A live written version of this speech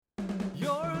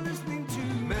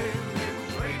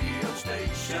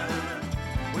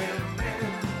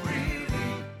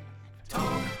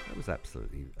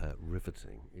absolutely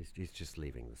riveting. He's just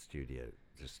leaving the studio.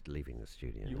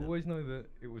 You now. always know that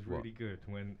it was What? really good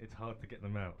when it's hard to get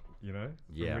them out, you know?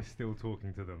 Yeah. When we're still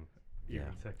talking to them, even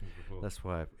Yeah. seconds before. That's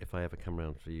why if I ever come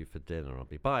round for you for dinner, I'll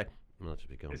be bye. And I'll just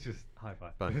be gone. It's just high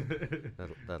five. Bye.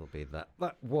 that'll be that.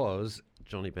 That was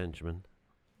Johnny Benjamin,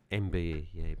 MBE.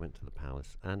 Yeah, he went to the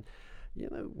Palace. And you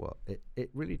know what? It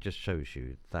really just shows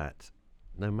you that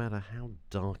no matter how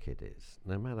dark it is,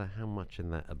 no matter how much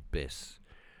in that abyss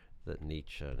that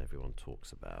Nietzsche and everyone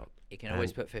talks about. You can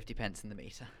always put 50 pence in the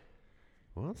meter.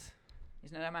 What?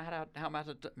 Isn't it no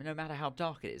matter how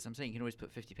dark it is? I'm saying you can always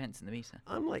put 50 pence in the meter.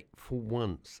 I'm like, for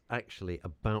once, actually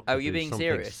about Oh, to you're do being something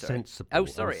serious, sorry. sensible. Oh,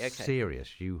 sorry, and okay.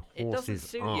 Serious, you It doesn't horse's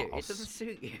suit arse. you. It doesn't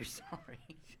suit you.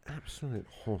 Sorry. Absolute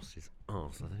horse's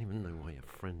arse. I don't even know why you're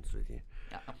friends with you.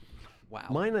 Wow.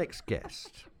 My next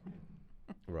guest,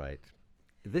 right,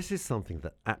 this is something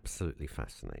that absolutely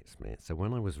fascinates me. So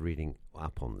when I was reading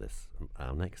up on this,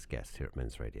 our next guest here at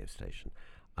Men's Radio Station,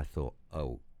 I thought,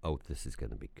 oh, this is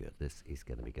going to be good. This is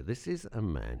going to be good. This is a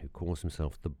man who calls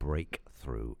himself the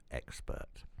breakthrough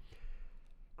expert.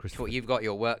 Well, you've got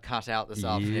your work cut out this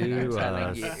afternoon. I'm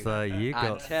telling you. So you I'm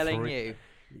got telling you.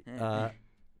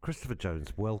 Christopher Jones,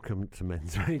 welcome to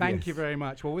Men's Radio. Thank you very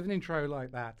much. Well, with an intro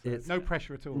like that, no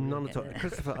pressure at all. None at all.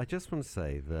 Christopher, I just want to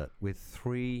say that with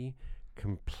three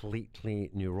completely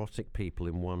neurotic people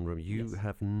in one room, you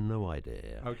have no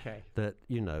idea that,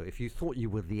 if you thought you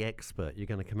were the expert, you're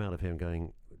going to come out of here and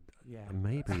going,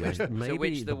 maybe So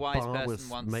which the wise person was,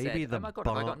 once maybe said, oh my God,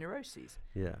 have I got neuroses?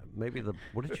 Yeah, maybe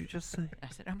what did you just say? I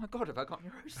said, oh my God, have I got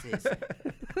neuroses?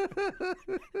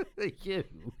 You.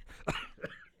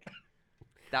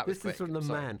 That was This quick. is from the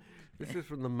Sorry. man. This is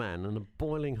from the man in a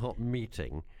boiling hot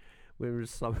meeting.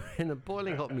 In a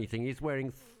boiling hot meeting, he's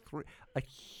wearing a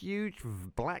huge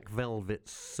black velvet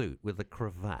suit with a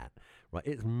cravat. Right,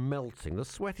 it's melting. The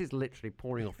sweat is literally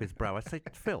pouring off his brow. I say,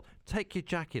 Phil, take your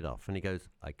jacket off, and he goes,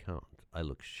 I can't. I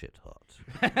look shit hot.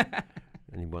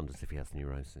 And he wonders if he has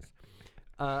neurosis.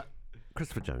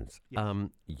 Christopher Jones,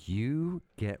 you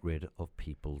get rid of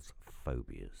people's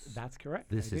phobias. That's correct.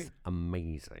 This I is do.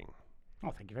 amazing. Oh,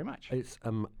 thank you very much. It's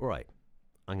right.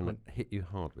 I'm going to hit you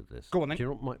hard with this. Go on then. Do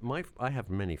you know I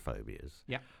have many phobias.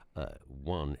 Yeah.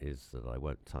 One is that I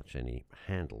won't touch any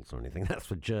handles or anything. That's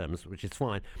for germs, which is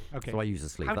fine. Okay. So I use a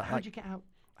sleeve. How'd you get out?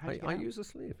 I use a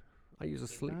sleeve. I use a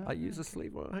sleeve. I use a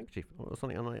sleeve or a handkerchief or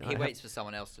something. And He waits for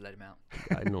someone else to let him out.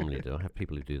 I normally do. I have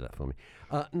people who do that for me.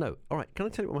 No. All right. Can I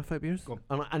tell you what my phobia is? Go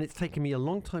on. And it's taken me a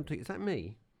long time to. Is that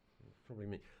me? Probably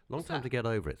me. Long time to get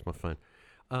over it. It's my phone.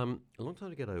 A long time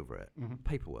to get over it. Mm-hmm.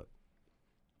 Paperwork.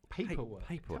 Paperwork.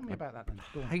 Paperwork. Tell me about that then.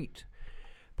 Go on. Hate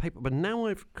paper. But now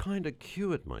I've kind of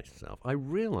cured myself. I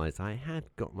realised I had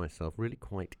got myself really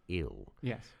quite ill.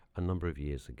 Yes. A number of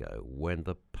years ago when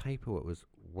the paperwork was,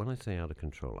 when I say out of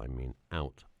control, I mean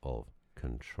out of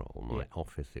control. My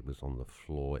office, it was on the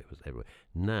floor, it was everywhere.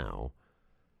 Now,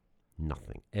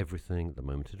 nothing. Everything, the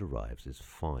moment it arrives, is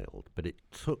filed. But it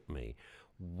took me.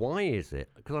 Why is it?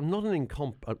 Because I'm not an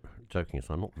joking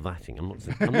aside, I'm not thatting.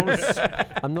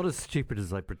 I'm not as stupid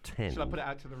as I pretend. Shall I put it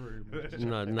out to the room?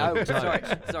 No. Oh, don't. sorry.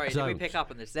 Did we Don't. pick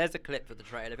up on this? There's a clip for the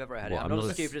trail. If ever I had it. Well, I'm I'm not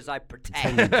not as as stupid as I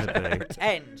pretend pretend. to be.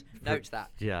 Pretend. Note that.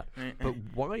 Yeah. But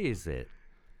why is it?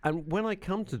 And when I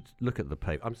come to look at the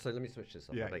paper, I'm sorry. Let me switch this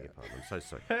up. I beg your pardon. I'm so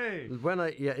sorry. Hey!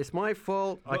 It's my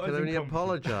fault. I Not can as only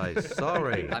incompetent. apologise.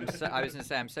 Sorry. I was going to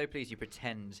say, I'm so pleased you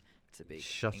pretend to be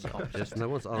Shut up. incompetent. Just no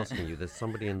one's asking you. There's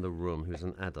somebody in the room who's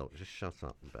an adult. Just shut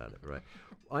up about it, right?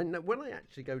 I know when I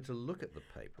actually go to look at the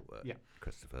paperwork,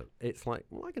 Christopher, it's like,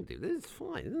 well, I can do this. It's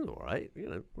fine. This is all right.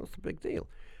 What's the big deal?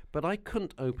 But I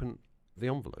couldn't open the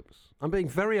envelopes. I'm being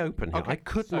very open here. Okay, I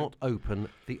could not open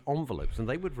the envelopes, and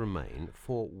they would remain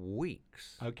for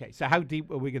weeks. Okay, so how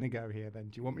deep are we going to go here then?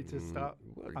 Do you want me to start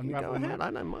Well, you go unraveling ahead. that?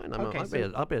 I don't mind.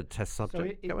 Okay, I'll be a test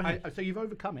subject. Go ahead. So you've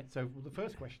overcome it. So the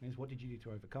first question is, what did you do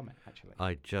to overcome it, actually?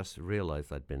 I just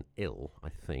realised I'd been ill, I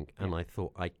think, and I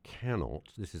thought I cannot.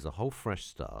 This is a whole fresh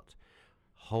start,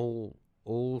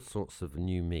 all sorts of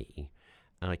new me,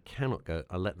 and I cannot go.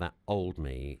 I let that old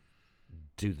me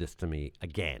do this to me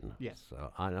again. Yes.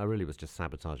 So I really was just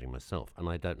sabotaging myself, and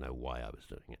I don't know why I was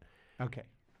doing it. Okay.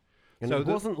 And So it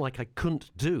wasn't like I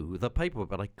couldn't do the paperwork,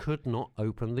 but I could not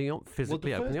open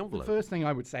physically open the envelope. The first thing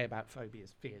I would say about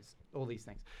phobias, fears, all these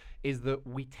things, is that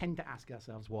we tend to ask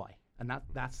ourselves why, and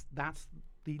that's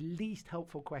the least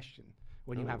helpful question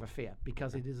when you have a fear,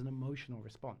 because it is an emotional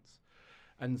response.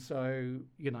 And so,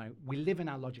 we live in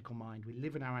our logical mind, we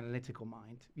live in our analytical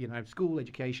mind. School,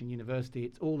 education, university,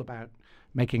 it's all about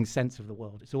making sense of the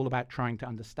world. It's all about trying to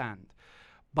understand.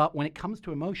 But when it comes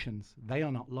to emotions, they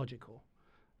are not logical.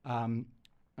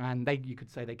 And you could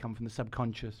say they come from the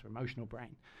subconscious or emotional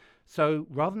brain. So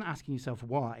rather than asking yourself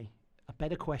why, a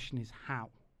better question is how.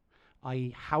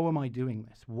 I.e., how am I doing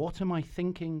this? What am I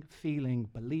thinking, feeling,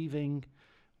 believing?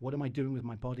 What am I doing with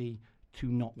my body to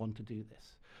not want to do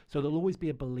this? So there'll always be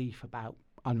a belief about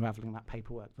unraveling that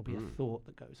paperwork. There'll be a thought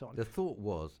that goes on. The thought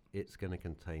was it's going to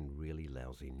contain really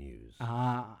lousy news.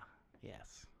 Ah,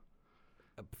 yes.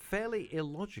 A fairly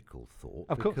illogical thought,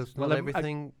 Of course. because Well, not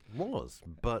everything was.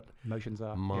 But Emotions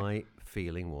are. my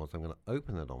feeling was I'm going to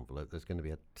open that envelope. There's going to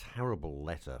be a terrible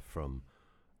letter from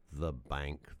the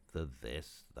bank, the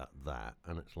this, that,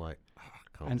 and it's like, I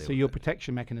can't And deal so with your it.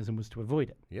 protection mechanism was to avoid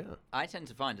it. Yeah. I tend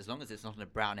to find as long as it's not in a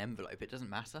brown envelope, it doesn't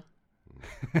matter.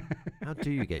 How do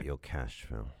you get your cash,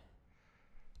 Phil?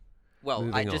 Well,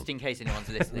 Moving just on. in case anyone's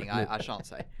listening, I shan't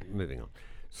say. Moving on.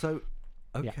 So,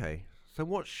 okay. So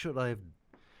what should I have?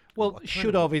 Well, I kind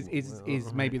should of- have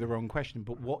is maybe the wrong question.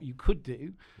 But what you could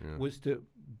do Yeah. was to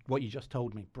what you just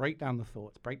told me. Break down the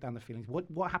thoughts. Break down the feelings.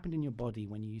 What happened in your body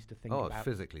when you used to think Oh, it's about?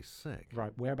 physically sick.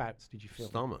 Right. Whereabouts did you feel?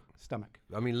 Stomach. Stomach.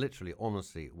 I mean, literally,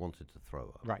 honestly, wanted to throw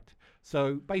up. Right.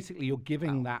 So basically, you're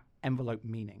giving that envelope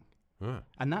meaning. Yeah.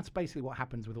 And that's basically what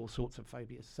happens with all sorts of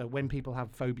phobias. So when people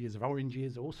have phobias of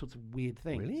oranges, all sorts of weird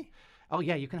things. Really? Oh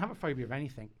yeah, you can have a phobia of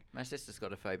anything. My sister's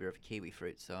got a phobia of kiwi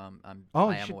fruit, so Oh,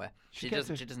 I am she- aware. she She gets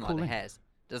doesn't. a She doesn't call like the in. hairs.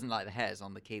 Doesn't like the hairs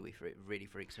on the kiwi fruit. It really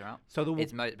freaks her out. So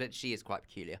the But she is quite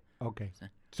peculiar. okay. So-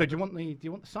 So do you want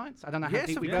the science? I don't know how Yes,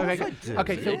 deep of we course go. I Okay. do.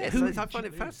 Okay. So Yes, who, I find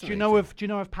it do fascinating. you know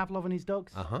of Pavlov and his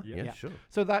dogs? Uh huh. Yeah. Yeah, sure.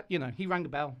 So that he rang the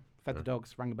bell, fed the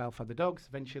dogs, rang the bell, fed the dogs.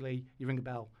 Eventually, you ring a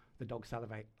bell, the dogs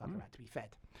salivate, like they're about to be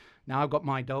fed. Now I've got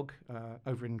my dog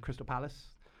over in Crystal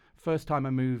Palace. First time I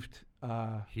moved.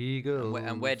 He goes.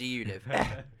 And where do you live?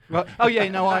 Well, oh yeah,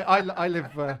 no, I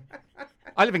live.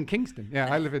 I live in Kingston.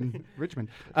 Yeah, I live in Richmond.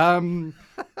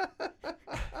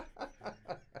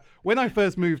 When I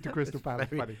first moved to Crystal Palace,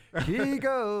 funny. He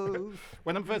goes.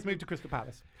 When I first moved to Crystal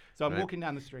Palace, so I'm Right. walking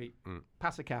down the street,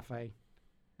 past a cafe,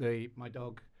 my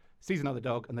dog sees another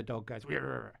dog, and the dog goes,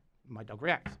 "Rrrr." My dog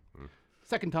reacts.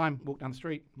 Second time, walk down the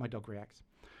street, my dog reacts.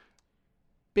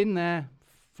 Been there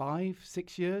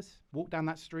 5-6 years, walked down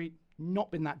that street,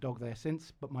 not been that dog there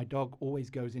since, but my dog always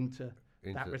goes into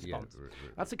that response.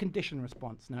 That's a conditioned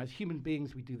response. Now, as human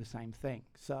beings, we do the same thing.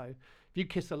 So if you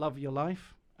kiss the love of your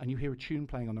life and you hear a tune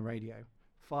playing on the radio,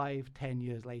 5-10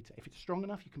 years later, if it's strong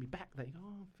enough, you can be back there,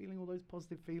 feeling all those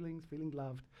positive feelings, feeling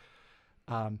loved.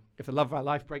 If the love of our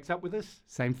life breaks up with us,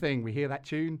 same thing. We hear that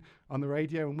tune on the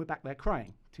radio and we're back there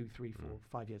crying 2, 3, 4,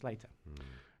 5 years later.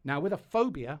 Now, with a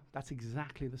phobia, that's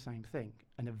exactly the same thing.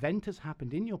 An event has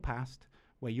happened in your past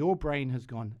where your brain has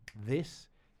gone, this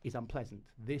is unpleasant.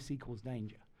 This equals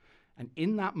danger. And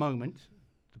in that moment,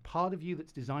 the part of you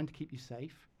that's designed to keep you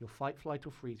safe, your fight, flight,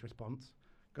 or freeze response,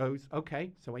 goes,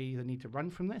 okay, so I either need to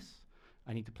run from this,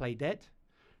 I need to play dead,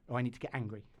 or I need to get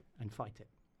angry and fight it.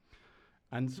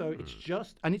 And so it's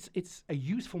just, and it's a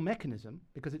useful mechanism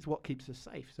because it's what keeps us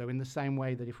safe. So in the same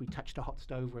way that if we touched a hot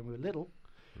stove when we were little,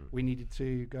 we needed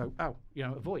to go,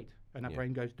 avoid. And our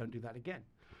brain goes, don't do that again.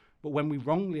 But when we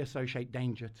wrongly associate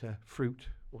danger to fruit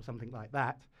or something like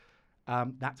that,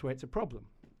 that's where it's a problem.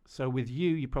 So with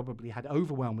you probably had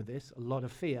overwhelm with this, a lot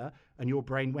of fear, and your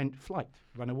brain went flight,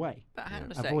 run away. But hang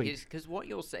on a Avoid. sec, because what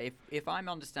you're saying, if I'm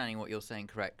understanding what you're saying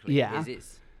correctly, Yeah.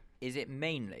 is it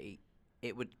mainly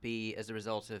it would be as a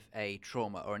result of a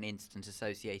trauma or an incident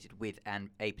associated with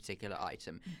a particular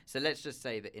item. So let's just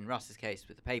say that in Russ's case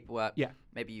with the paperwork, Yeah.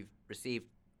 maybe you've received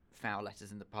foul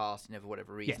letters in the past, and for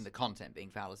whatever reason, Yes. the content being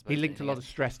foul as opposed He to linked a anything lot else. of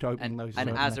stress to opening and, those. and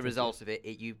certain as a letters. result of it,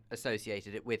 you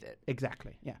associated it with it.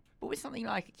 Exactly, yeah. But with something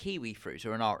like a kiwi fruit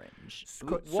or an orange,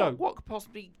 So- what could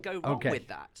possibly go wrong Okay. with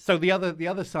that? So the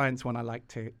other science one I like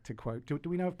to quote. Do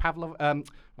we know of Pavlov?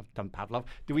 I've done Pavlov.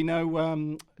 Do we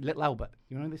know Little Albert?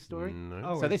 You know this story? No.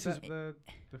 Oh, So is this that is-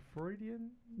 the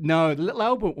Freudian? No, the Little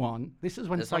Albert one. This is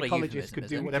when That's not a psychologists euphemism, could is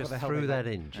do it? whatever Just the hell threw they that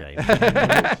want. in,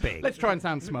 James. Big. Let's try and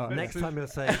sound smart. Next time you'll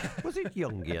say, was it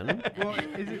Jungian? Well,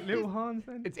 is it Little Hans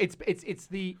then? It's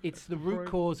the root Freud.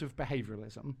 cause of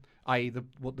behavioralism, i.e. the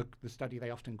study they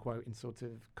often quote in sort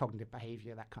of cognitive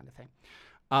behavior, that kind of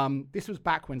thing. This was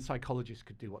back when psychologists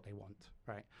could do what they want,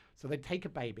 right? So they'd take a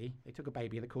baby, they took a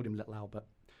baby, they called him Little Albert,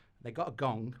 they got a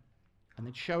gong, and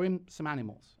they'd show him some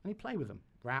animals, and he'd play with them,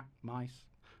 rat, mice,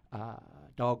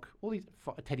 dog, all these,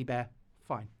 a teddy bear,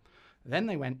 fine. Then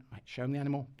they went, right, show him the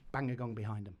animal, bang a gong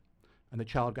behind him. And the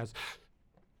child goes,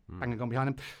 bang a gong behind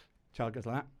him, child goes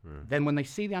like that. Then when they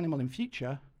see the animal in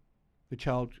future, the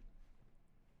child,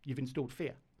 you've installed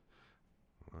fear.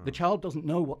 The child doesn't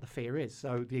know what the fear is.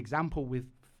 So the example with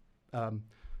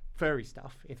furry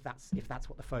stuff, if that's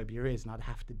what the phobia is, and I'd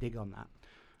have to dig on that.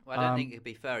 Well, I don't think it'd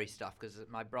be furry stuff because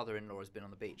my brother-in-law has been on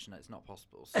the beach and it's not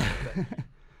possible. So, but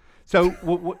So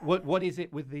what is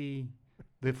it with the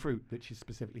fruit that she's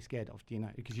specifically scared of? Do you know?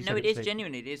 Because you no, said it is the-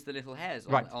 genuinely. It is the little hairs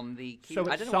Right. on the kiwi. So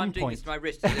I at don't know why I'm some doing this point- to my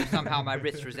wrist. As if somehow my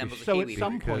wrist resembles So a at kiwi.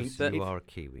 some point, Because but you are a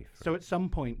kiwi. So at some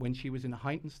point, when she was in a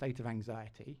heightened state of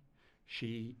anxiety,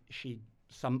 she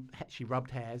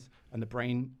rubbed hairs, and the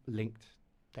brain linked,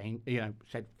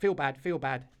 said feel bad, feel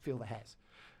the hairs,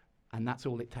 and that's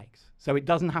all it takes. So it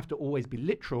doesn't have to always be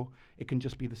literal. It can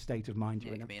just be the state of mind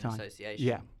you're it in can at be the an time. association.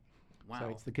 Yeah. Wow. So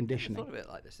it's the I conditioning. thought of it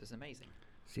like this. It's amazing.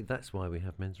 See, that's why we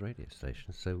have men's radio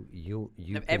stations. So you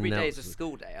No, can every day is announce- a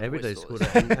school day. I've Every always day's thought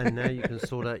school this. day, and now you can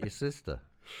sort out your sister.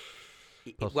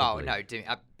 Well, possibly.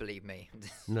 no, believe me.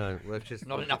 No, well, it's just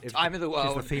Not enough if time in the She's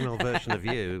world. the female version of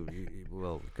you.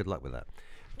 Well, good luck with that.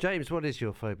 James, what is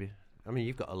your phobia? I mean,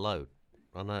 you've got a load.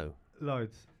 I know.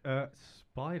 Loads.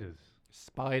 Spiders.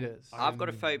 Spiders. I've got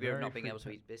a I'm phobia of very not being able to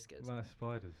freaked eat biscuits. Well,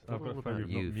 spiders. What I've got a about phobia of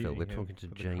you, not Phil? We're muting him talking to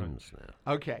for the crunch. James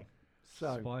now. Okay.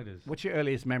 So Spiders. what's your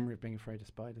earliest memory of being afraid of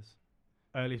spiders?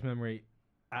 Earliest memory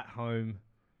at home,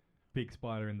 big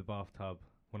spider in the bathtub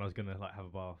when I was gonna have a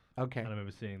bath. Okay. And I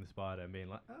remember seeing the spider and being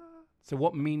like, ah. So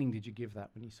what meaning did you give that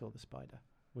when you saw the spider?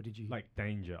 What did you Like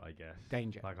danger, I guess.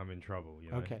 Danger. Like I'm in trouble,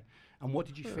 you know. Okay. And what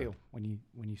did you Sure. feel when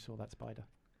you saw that spider?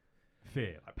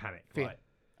 Fear, like panic. Fear. Like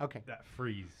Okay. that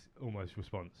freeze almost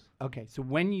response. Okay. So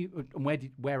when you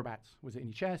whereabouts was it in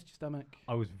your chest, your stomach?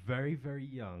 I was very, very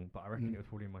young, but I reckon Mm. it was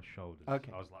probably in my shoulders.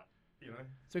 Okay. I was like, you know.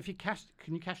 So if you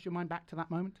can you cast your mind back to that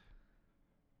moment?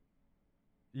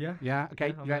 Yeah. Yeah. Okay.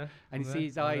 Yeah, I'm yeah. there, And you I'm see there,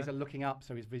 his I'm eyes there. are looking up,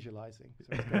 so he's visualizing.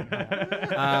 So he's going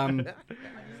higher.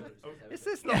 Is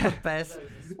this not the best?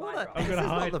 I'm This gonna is not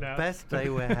hide the now. best day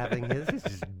we're having here. This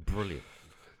is brilliant.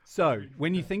 So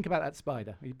when you think about that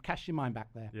spider, you cast your mind back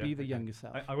there. Yeah, Be the okay. younger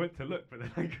self. I went to look, but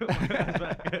then I got my eyes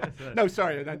back. So- No,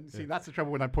 sorry. See, that's the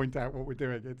trouble when I point out what we're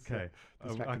doing. It's Okay.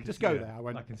 distracting. can Just see go it. there. I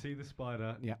won't. I can see the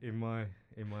spider Yeah. in my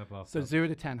bathtub. So 0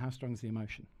 to 10, how strong is the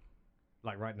emotion?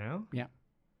 Like right now? Yeah.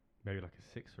 Maybe like a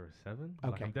 6 or a 7.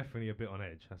 Like Okay. I'm definitely a bit on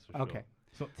edge, that's for sure. Okay.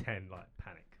 It's not 10 like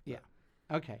panic. Yeah.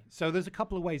 Okay. So there's a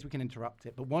couple of ways we can interrupt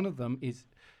it, but one of them is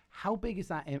how big is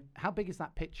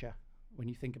that picture when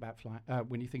you think about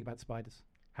when you think about spiders?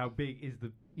 How big is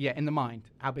the Yeah, in the mind.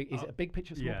 How big is it? A big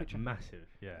picture, small yeah, picture? massive,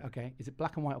 yeah. Okay. Is it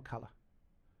black and white or color?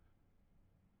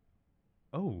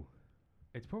 Oh.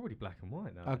 It's probably black and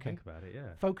white now. I Okay. think about it,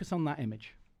 yeah. Focus on that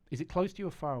image. Is it close to you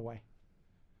or far away?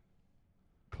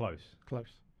 Close.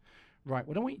 Close. Right.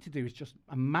 What I want you to do is just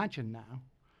imagine now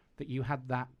that you had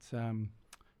that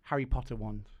Harry Potter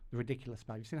wand, the ridiculous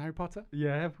spider. You've seen Harry Potter?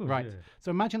 Yeah, of course. Right. Yeah.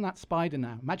 So imagine that spider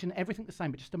now. Imagine everything the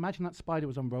same, but just imagine that spider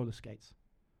was on roller skates,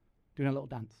 doing a little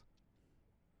dance.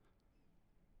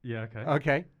 Yeah, okay.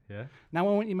 Okay. Yeah. Now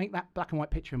I want you to make that black and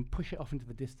white picture and push it off into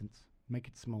the distance. Make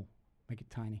it small. Make it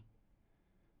tiny.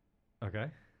 Okay.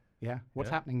 Yeah. What's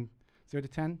Yeah. happening? 0 to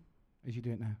 10 as you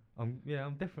do it now.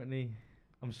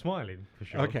 I'm smiling for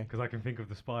sure. Okay. Because I can think of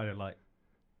the spider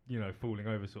falling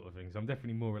over sort of thing. So I'm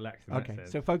definitely more relaxed in Okay. that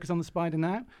sense. So focus on the spider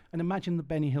now and imagine the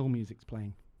Benny Hill music's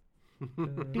playing.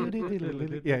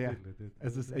 Yeah, yeah.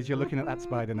 As you're looking at that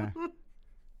spider now.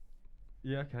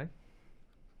 Yeah, okay.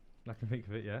 I can think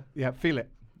of it, yeah. Yeah, feel it.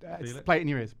 Feel it? Play it in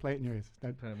your ears. Play it in your ears.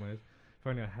 Don't. Play it in my ears. If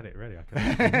only I had it ready, I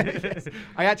could.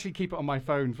 I actually keep it on my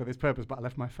phone for this purpose, but I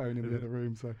left my phone in Is the it? other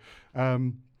room. So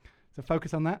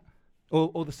focus on that,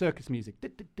 or the circus music.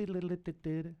 What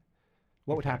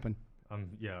would Okay. happen?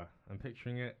 I'm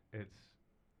picturing it.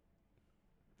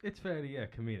 It's fairly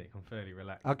comedic. I'm fairly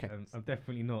relaxed. Okay. And I'm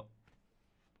definitely not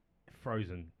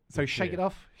frozen. So with shake fear. it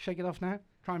off. Shake it off now.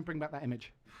 Try and bring back that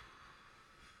image.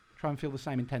 Try and feel the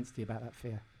same intensity about that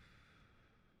fear.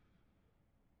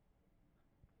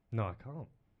 No, I can't.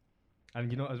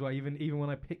 And as well, even when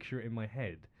I picture it in my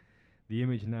head, the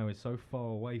image now is so far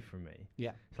away from me.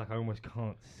 Yeah. It's like I almost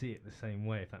can't see it the same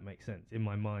way, if that makes sense, in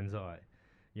my mind's eye.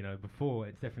 Before,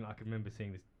 it's definitely, I can remember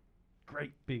seeing this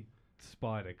great big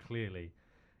spider clearly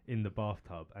in the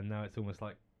bathtub, and now it's almost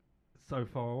like so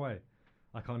far away.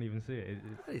 I can't even see it.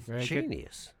 It's Very good.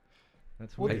 genius.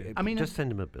 That's Well, weird. I mean, just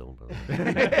send him a bill. By the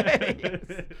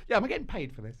way. Yeah, am I getting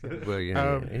paid for this? Yeah.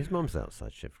 Well, his mum's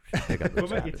outside. She'll pick up the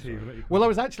What about tab you as two? well. What about you? Well,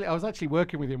 I was actually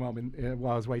working with your mum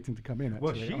while I was waiting to come in.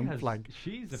 Well, Actually, she on has. flag.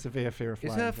 She's a Severe fear of Is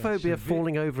flying. her yeah. phobia severe-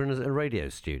 falling over in a radio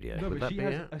studio? No, Would but that she be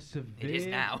has it? a severe. It is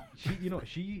now.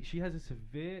 She has a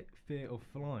severe fear of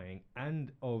flying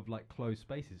and of closed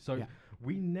spaces. So Yeah.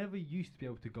 we never used to be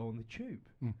able to go on the tube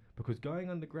Mm. because going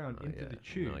underground Oh, into yeah. the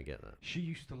tube, No, I get that. she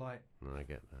used to No, I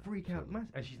get that. freak out Absolutely. mass,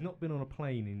 and she's not been on a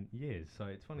plane in years. So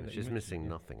it's funny. Yeah, that you she's mentioned missing it.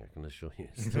 nothing, I can assure you.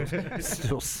 It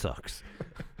still sucks.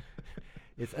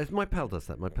 It's my pal does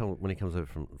that. My pal, when he comes over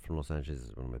from Los Angeles,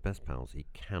 is one of my best pals. He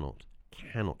cannot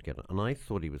get it. And I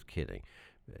thought he was kidding.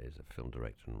 He's a film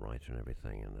director and writer and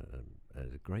everything, and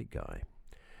he's a great guy.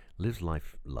 Lives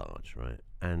life large, right?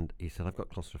 And he said, I've got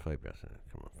claustrophobia. I said,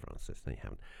 come on, Francis, no, you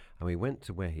haven't. And we went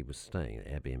to where he was staying, the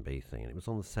Airbnb thing, and it was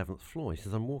on the 7th floor. He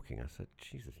says, I'm walking. I said,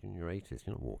 Jesus, you're in your 80s,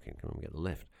 you're not walking. Come on, get the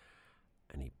lift.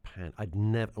 And he panicked. I'd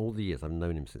never, all the years, I've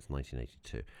known him since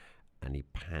 1982, and he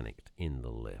panicked in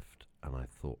the lift. And I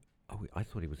thought, I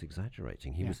thought he was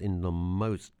exaggerating. He was in the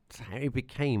most, he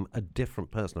became a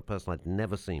different person, a person I'd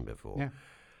never seen before. Yeah.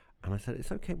 And I said,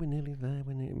 it's okay, we're nearly there,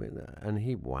 And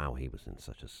he was in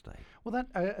such a state. Well, that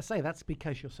I say that's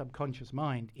because your subconscious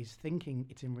mind is thinking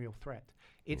it's in real threat.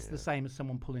 It's the same as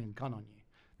someone pulling a gun on you.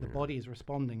 The body is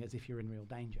responding as if you're in real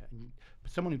danger. And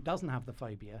someone who doesn't have the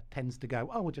phobia tends to go,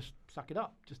 well, just suck it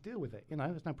up, just deal with it.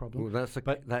 There's no problem. Well,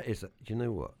 do you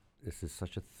know what? This is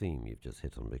such a theme you've just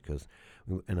hit on, because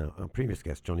in our previous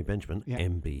guest, Johnny Benjamin,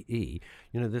 MBE,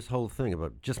 this whole thing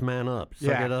about just man up,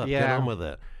 suck it up, get on with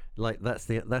it. Like that's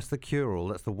the cure-all.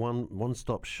 That's the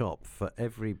one-stop shop for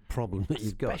every problem that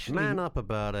you've got. Man up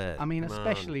about it. I mean,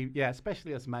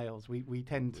 especially as males, we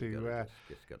tend to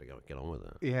just got to get on with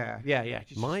it. Yeah.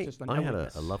 I had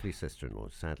a lovely sister-in-law,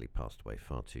 sadly passed away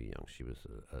far too young. She was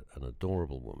an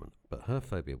adorable woman, but her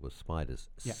phobia was spiders,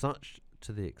 such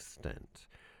to the extent.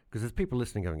 Because there's people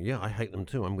listening going, I hate them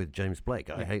too. I'm with James Blake.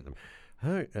 I hate them.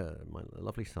 Her, my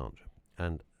lovely Sandra,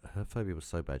 and her phobia was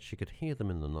so bad she could hear them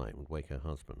in the night and would wake her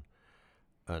husband.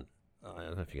 And I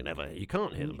don't know if you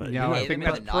can't hear them, but I think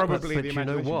that's probably but the you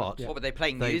know what? What were they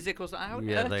playing music or something? How on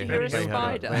earth do you they hear a had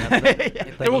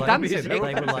spider? They're all dancing. They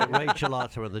were like Ray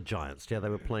Gelato and the Giants. Yeah, they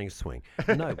were playing swing.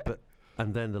 No, but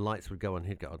and then the lights would go on.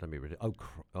 He'd go, "Oh, don't be ridiculous!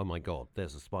 Oh my God,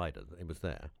 there's a spider." It was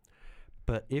there.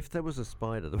 But if there was a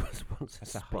spider, there was once a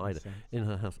spider in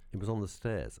her house. It was on the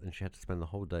stairs, and she had to spend the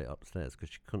whole day upstairs because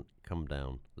she couldn't come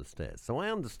down the stairs. So I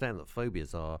understand that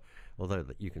phobias are, although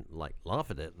that you can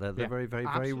laugh at it, they're very, very,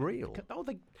 very real. Oh,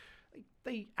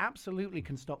 they absolutely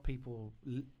can stop people,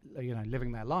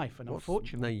 living their life. And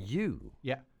unfortunately, now you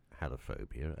had a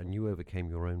phobia, and you overcame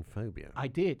your own phobia. I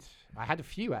did. I had a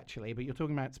few actually, but you're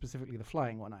talking about specifically the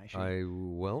flying one, I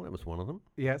assume. Well, that was one of them.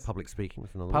 Yes. Public speaking was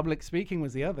another. Public speaking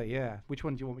was the other. Yeah. Which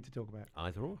one do you want me to talk about?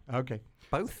 Either or. Okay.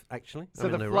 Both, actually. So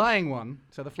the flying one.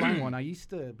 I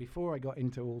used to, before I got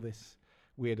into all this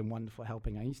weird and wonderful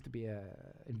helping, I used to be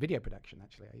in video production.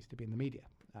 Actually, I used to be in the media,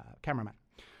 cameraman,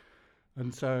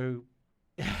 and so.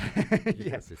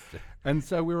 Yes. And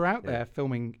so we were out there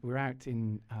filming. We were out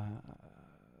in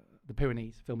the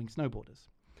Pyrenees filming snowboarders,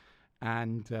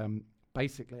 and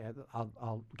basically,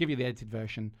 I'll give you the edited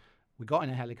version. We got in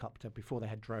a helicopter before they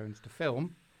had drones to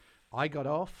film. I got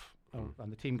off,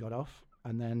 and the team got off,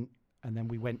 and then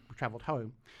we travelled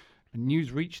home. And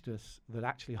news reached us that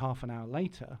actually half an hour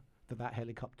later that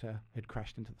helicopter had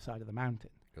crashed into the side of the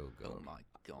mountain. Oh God! Oh my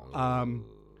God!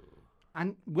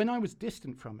 And when I was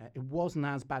distant from it, it wasn't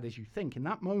as bad as you think. In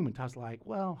that moment, I was like,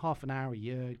 well, half an hour, a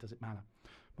year, does it matter?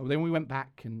 But then we went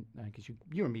back, and because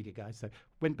you're a media guy, so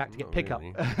went back to get pickup.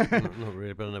 Really. not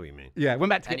really, but I know what you mean. Yeah, went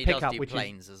back to and get pickup. And he does do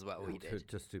planes as well. He did.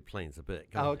 Just do planes a bit.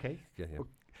 Oh, okay. Yeah.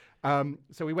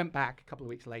 So we went back a couple of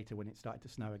weeks later when it started to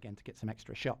snow again to get some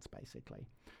extra shots, basically.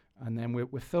 And then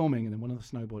we're filming, and then one of the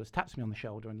snowboarders taps me on the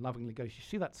shoulder and lovingly goes, "You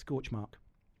see that scorch mark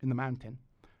in the mountain?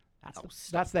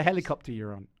 That's the helicopter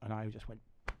you're on." And I just went.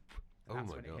 Oh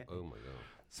my God! Oh my God!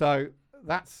 So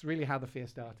that's really how the fear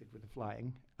started with the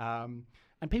flying.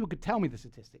 And people could tell me the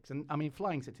statistics, and I mean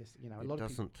flying statistics. A lot of people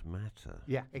doesn't matter.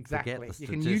 Yeah, exactly. Forget the you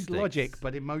can use logic,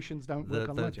 but emotions don't work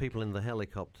on logic. The people in the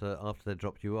helicopter, after they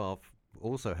dropped you off,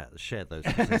 also shared those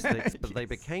statistics, but they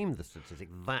became the statistic.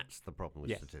 That's the problem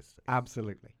with statistics.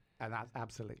 Absolutely, and that's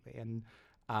absolutely, and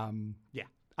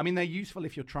I mean they're useful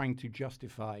if you're trying to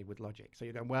justify with logic. So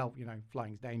you're going, well,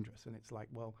 flying's dangerous, and it's like,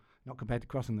 well, not compared to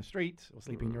crossing the street or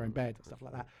sleeping in your own bed or stuff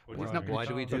like that. Why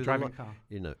do we do driving a car?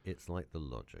 It's like the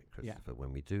logic, Christopher. Yeah.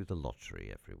 When we do the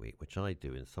lottery every week, which I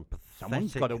do in some pathetic...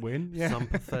 Someone's got to win. Yeah. Some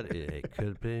pathetic... It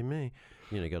could be me.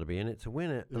 Got to be in it to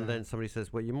win it. Yeah. And then somebody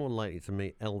says, well, you're more likely to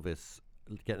meet Elvis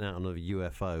getting out on a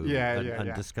UFO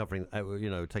and discovering,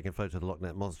 taking a photo of the Loch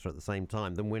Ness Monster at the same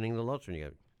time than winning the lottery. And you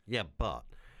go, yeah, but...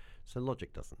 So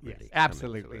logic doesn't really. Yes,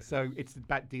 absolutely. So it's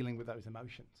about dealing with those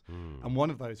emotions. And one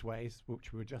of those ways,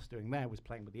 which we were just doing there, was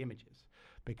playing with the images.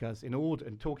 Because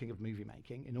and talking of movie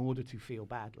making, in order to feel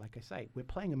bad, like I say, we're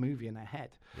playing a movie in our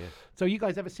head. Yes. So you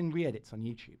guys ever seen re-edits on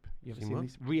YouTube? You ever seen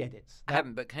these re-edits? I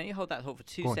haven't, but can you hold that thought for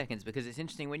 2 seconds? Because it's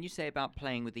interesting when you say about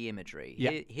playing with the imagery.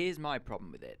 Yeah. Here's my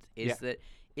problem with it, is that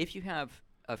if you have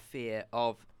a fear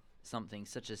of something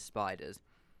such as spiders,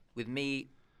 with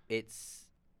me, it's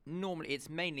normally it's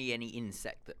mainly any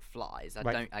insect that flies.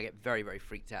 Right. I get very, very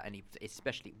freaked out,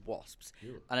 especially wasps.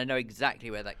 And I know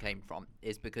exactly where that came from.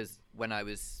 Is because when I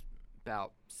was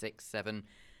about 6, 7,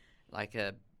 like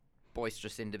a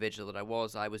boisterous individual that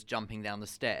I was jumping down the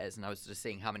stairs, and I was just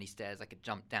seeing how many stairs I could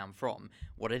jump down from.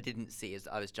 What I didn't see is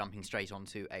I was jumping straight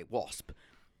onto a wasp,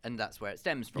 and that's where it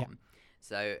stems from. Yeah.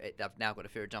 So I've now got a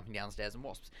fear of jumping downstairs and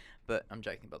wasps. But I'm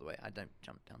joking, by the way. I don't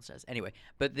jump downstairs. Anyway,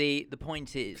 but the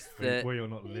point is that where you're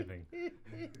not living.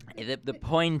 the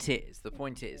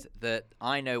point is that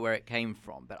I know where it came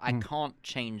from, but I can't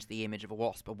change the image of a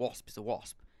wasp. A wasp is a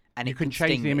wasp, and You it can change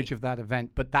sting the me. image of that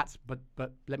event, but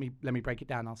let me break it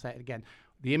down. I'll say it again.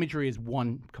 The imagery is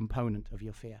one component of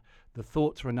your fear. The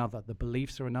thoughts are another. The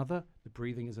beliefs are another. The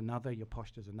breathing is another. Your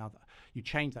posture is another. You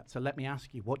change that. So let me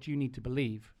ask you, what do you need to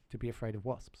believe to be afraid of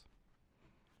wasps?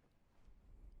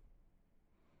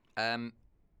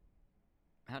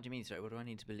 How do you mean, sorry? What do I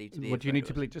need to believe to be? What do you afraid need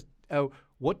to of? believe?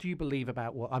 What do you believe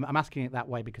about what? I'm asking it that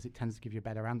way because it tends to give you a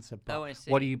better answer. But Oh, I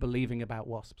see. what are you believing about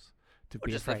wasps to Or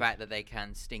be just afraid? the fact that they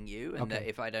can sting you, and that Okay.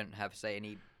 if I don't have, say,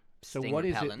 any So sting what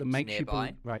is it repellent that makes nearby,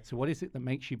 you right? So what is it that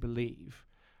makes you believe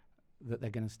that they're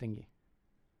going to sting you?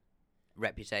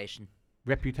 reputation.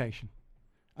 Reputation.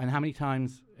 And how many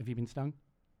times have you been stung?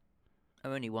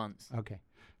 Only once Okay.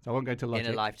 So I won't go to logic.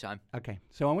 in a lifetime. Okay.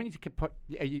 So I want you to put.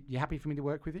 Are you happy for me to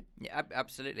work with it? Yeah,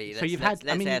 absolutely. So Let's, you've let's, had-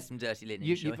 I let's mean, air some dirty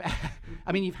linen, shall You've, we?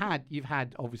 I mean, you've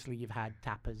had obviously you've had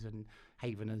tappers and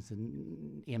haveners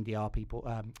and EMDR people,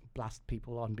 blast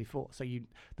people on before. So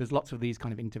there's lots of these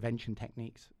kind of intervention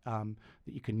techniques that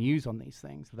you can use on these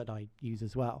things that I use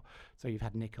as well. So you've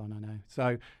had Nick on, I know.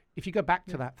 So if you go back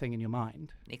to that thing in your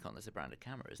mind, Nikon is a brand of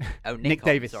camera, isn't it? Oh, Nick Nikon.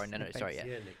 Davis. Sorry, no, Nick sorry, Davis.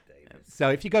 yeah. Nick Davis. so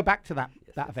if you go back to that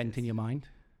Yes, event in yes. your mind,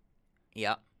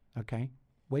 Yeah. okay,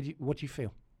 what do you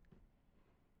feel?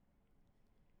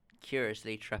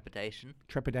 Curiously, trepidation.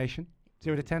 Trepidation.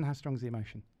 0 to 10. How strong is the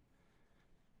emotion?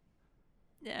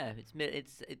 Yeah,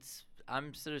 it's.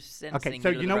 I'm sort of sensing. so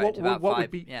middle you of know the road, what about would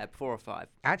five, be- Yeah, 4 or 5.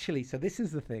 Actually, so this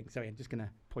is the thing. Sorry, I'm just going to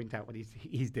point out what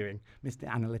he's doing, Mr.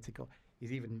 Analytical.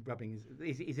 He's even rubbing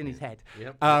he's in his head.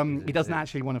 Yep. He doesn't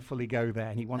actually want to fully go there,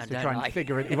 and he wants I to don't try and like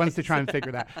figure it. He wants to try and figure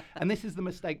it out. And this is the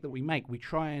mistake that we make. We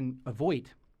try and avoid,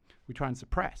 we try and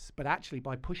suppress, but actually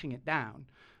by pushing it down,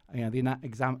 the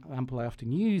example I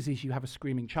often use is you have a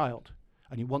screaming child,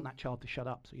 and you want that child to shut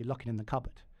up, so you lock it in the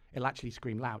cupboard. It'll actually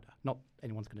scream louder. Not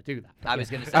anyone's going to do that. I was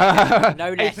going to say, no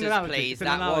It's letters, an analogy, please. it's an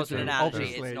That was an analogy, analogy.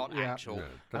 It's obviously, not yeah. actual.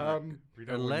 We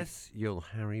don't Unless you're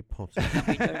Harry Potter.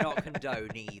 We do not condone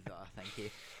either. Thank you.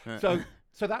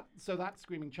 So that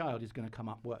screaming child is going to come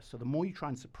up worse. So the more you try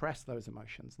and suppress those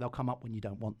emotions, they'll come up when you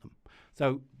don't want them.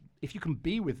 So if you can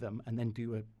be with them and then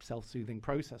do a self-soothing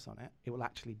process on it, it will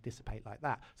actually dissipate like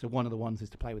that. So one of the ones is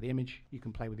to play with the image. You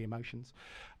can play with the emotions,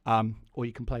 or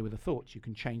you can play with the thoughts. You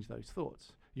can change those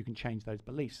thoughts. You can change those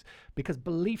beliefs, because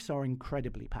beliefs are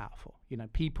incredibly powerful.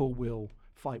 People will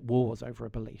fight wars over a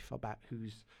belief about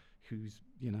whose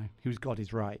God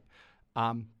is right.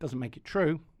 Doesn't make it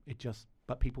true.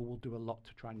 But people will do a lot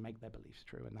to try and make their beliefs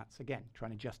true, and that's again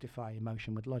trying to justify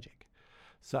emotion with logic.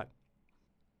 So,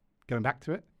 going back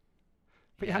to it,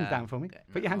 put your hands down for me. Okay,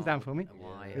 Put your hands no, down for me.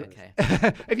 Why? Yeah. Okay.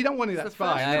 If you don't want to, that's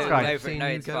fine. No, That's no, fine. go for it. No,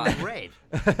 it's fine.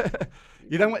 Red.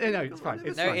 You don't want? No, it's fine.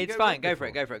 It's No, fine. it's Go fine. red Go for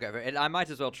it. before. Go for it. I might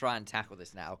as well try and tackle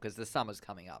this now because the summer's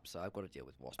coming up, so I've got to deal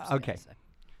with wasps. Okay. Again,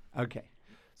 Okay.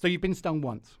 So you've been stung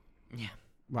once, so. Yeah.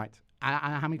 right?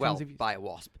 How many Well, times have you? by a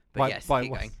wasp. But By- yes, by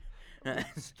keep wasp. going.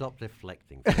 Stop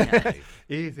deflecting.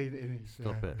 Easy.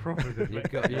 Stop it. Proper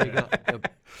You've got a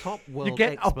top world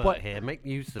get up expert by- here. Make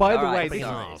use of By it. the All way, right, this,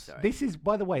 sorry, is, sorry. this is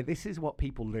by the way, this is what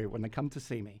people do when they come to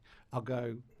see me. They'll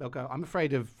go, I'm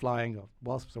afraid of flying or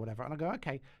wasps or whatever, and I go,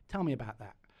 okay, tell me about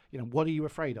that. What are you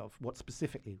afraid of? What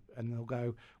specifically? And they'll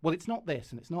go, well, it's not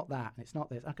this, and it's not that, and it's not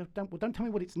this. I go, don't tell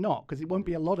me what it's not, because it won't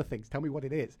be a lot of things. Tell me what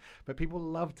it is. But people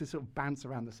love to sort of bounce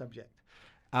around the subject.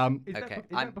 Is Okay,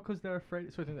 that because they're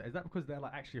afraid? Sorry, is that because they're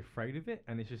like actually afraid of it,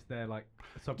 and it's just they're like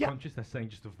subconscious? They're saying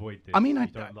just avoid this. I mean, you I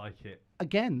don't like it.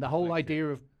 Again, the whole Deflect it. idea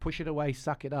of push it away,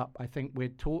 suck it up. I think we're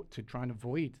taught to try and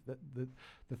avoid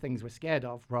the things we're scared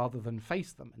of rather than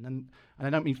face them. And I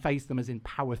don't mean face them as in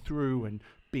power through and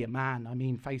be a man. I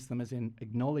mean face them as in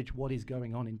acknowledge what is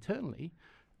going on internally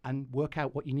and work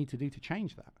out what you need to do to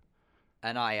change that.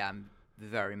 And I am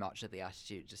very much of the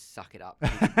attitude, just suck it up,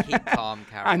 keep calm,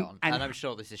 carry And- on. and- And I'm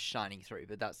sure this is shining through,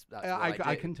 but that's what I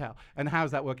do. can tell. And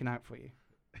how's that working out for you?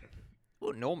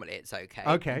 Well, normally it's okay.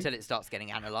 Okay. Until it starts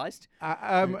getting analysed.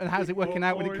 And how's it working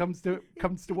out when or- it comes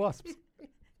to wasps?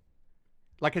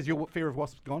 Like, has your fear of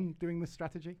wasps gone doing this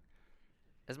strategy?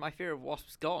 Has my fear of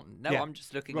wasps gone? No, Yeah. I'm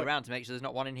just looking Right. around to make sure there's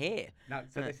not one in here. No,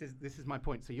 so this is my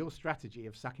point. So your strategy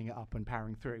of sucking it up and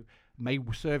powering through may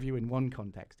serve you in one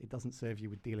context. It doesn't serve you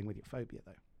with dealing with your phobia,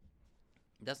 though.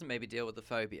 It doesn't maybe deal with the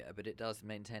phobia, but it does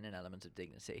maintain an element of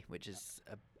dignity, which is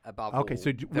above Okay, all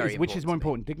so which is more to me.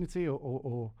 important, dignity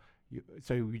or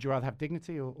so would you rather have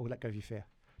dignity or let go of your fear?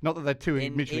 Not that they're two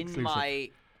mutually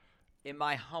exclusive. In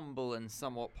my humble and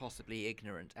somewhat possibly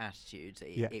ignorant attitude,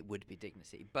 Yeah. it would be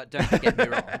dignity. But don't get me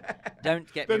wrong.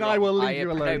 Don't get me Then wrong. I will leave you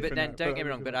No, alone but for then now, don't but get me I'll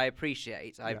wrong. leave But you I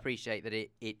appreciate Yeah. that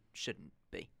it shouldn't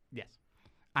be. Yes.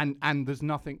 And there's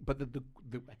nothing, but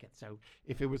okay, so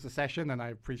if it was a session, and I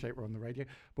appreciate we're on the radio,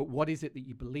 but what is it that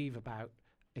you believe about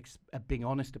being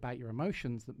honest about your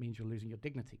emotions that means you're losing your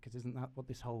dignity? Because isn't that what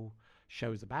this whole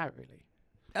show's about, really?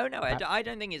 Oh no, I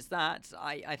don't think it's that.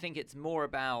 I think it's more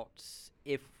about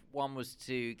if one was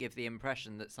to give the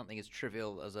impression that something as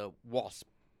trivial as a wasp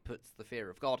puts the fear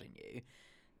of God in you,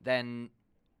 then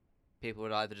people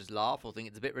would either just laugh or think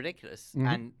it's a bit ridiculous,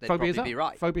 and they'd Phobias probably be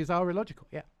right. Phobias are illogical,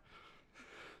 yeah.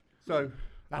 So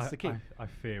that's the key. I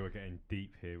fear we're getting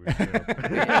deep here with Phil.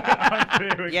 I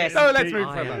fear we're Yes. getting So let's deep. move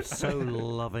I further. am so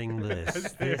loving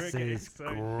this. They were This getting is so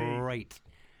deep. great.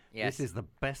 Yes, This is the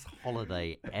best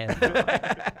holiday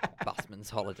ever. Busman's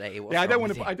holiday. What's Yeah, I don't wrong want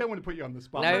with to. you? I don't want to put you on the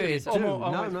spot. No, I'm it's-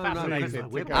 almost No, fascinated Chris, to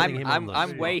we're go- putting him on the I'm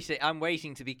spot. waiting. I'm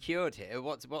waiting to be cured here.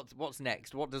 What's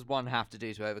next? What does one have to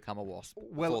do to overcome a wasp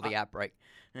Well, before the outbreak?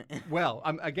 Well,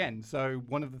 again, so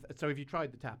one of the so have you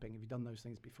tried the tapping? Have you done those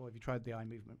things before? Have you tried the eye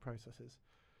movement processes?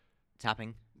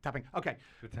 Tapping. Tapping. Okay.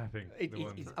 The tapping. It- the it-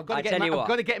 one. it's- I've got to I get tell him. you I've what.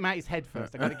 got to get him out his head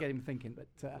first. I've got to get him thinking. But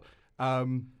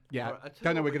yeah, All right, I tell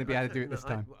don't you know what, we're going to be able to do it this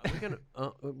time.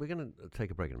 We're gonna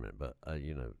take a break in a minute, but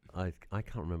I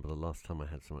can't remember the last time I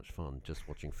had so much fun just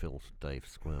watching Phil Dave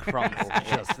squirm. Crumble.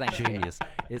 Yes, thank you. Genius.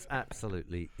 It's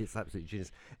absolutely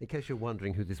genius. In case you're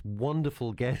wondering who this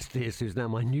wonderful guest is, who's now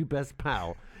my new best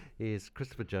pal, is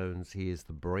Christopher Jones. He is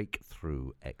the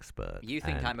breakthrough expert. You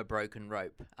think and I'm a broken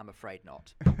rope? I'm afraid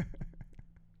not.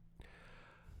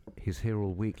 He's here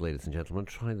all week, ladies and gentlemen.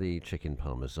 Try the chicken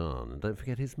parmesan. And don't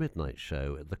forget his midnight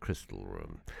show at the Crystal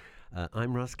Room.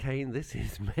 I'm Russ Kane. This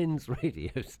is Men's Radio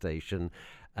Station.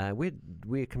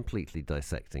 We're completely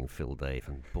dissecting Phil Dave.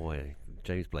 And boy,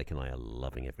 James Blake and I are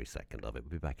loving every second of it.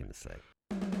 We'll be back in a sec.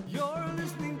 You're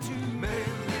listening to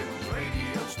Men's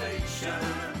Radio Station,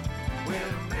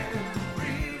 where men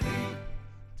really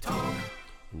talk.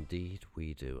 Indeed,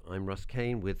 we do. I'm Russ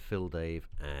Kane with Phil Dave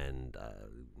and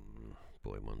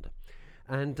Boy Wonder.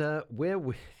 And we're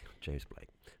with James Blake.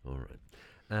 All right.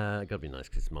 Got to be nice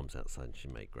because his mum's outside and she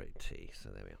made great tea. So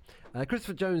there we are.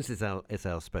 Christopher Jones is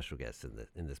our special guest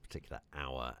in this particular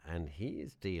hour, and he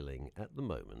is dealing at the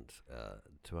moment,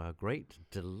 to our great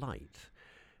delight,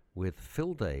 with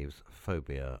Phil Dave's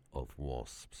phobia of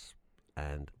wasps.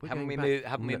 And we're Haven't going we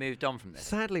back- moved on from this?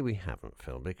 Sadly, we haven't,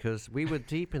 Phil, because we were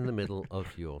deep in the middle of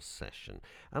your session.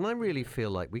 And I really feel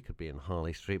like we could be in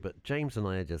Harley Street, but James and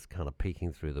I are just kind of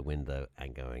peeking through the window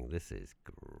and going, this is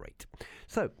great.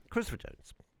 So, Christopher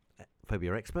Jones,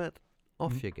 phobia expert,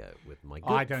 off you go with my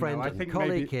I good don't friend know. I and think colleague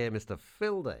maybe- here, Mr.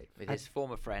 Phil Dave. With his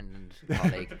former friend and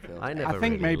colleague, Phil. I never I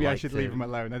think really maybe I liked should leave him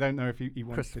alone. I don't know if he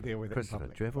wants to deal with it in Christopher,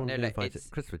 public. do you ever want No, to be no, invited? it's-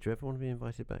 Christopher, do you ever want to be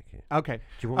invited back here? Okay.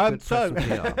 Do you want to so press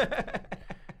some PR?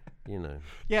 You know.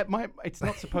 yeah, it's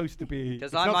not supposed to be.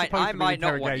 Because it's I not might, supposed I to be might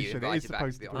not want you interrogation. It is invited back.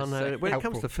 supposed To be to Oh honest. no! So- When it comes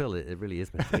helpful. to Phil, it really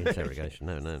is meant to be interrogation.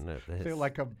 No. I feel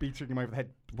like I'm beating him over the head.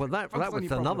 Well, that Focus on was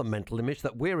your another problems. mental image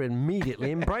that we're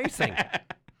immediately embracing.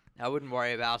 I wouldn't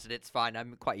worry about it. It's fine.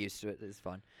 I'm quite used to it. It's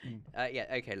fine. Yeah.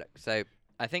 Okay. Look. So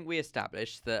I think we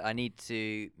established that I need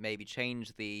to maybe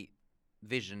change the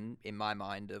vision in my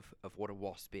mind of what a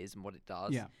wasp is and what it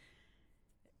does. Yeah.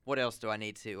 What else do I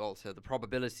need to alter? The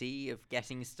probability of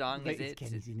getting stung, is it?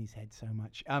 He's in his head so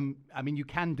much. I mean, you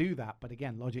can do that, but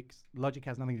again, logic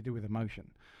has nothing to do with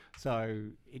emotion. So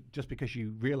just because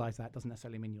you realize that doesn't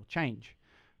necessarily mean you'll change.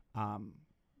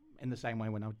 In the same way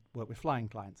when I work with flying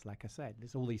clients, like I said,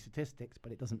 there's all these statistics,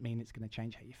 but it doesn't mean it's going to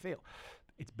change how you feel.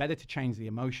 It's better to change the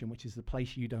emotion, which is the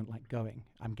place you don't like going,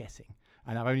 I'm guessing.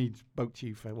 And I've only spoke to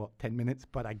you for, 10 minutes,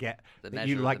 but I get The that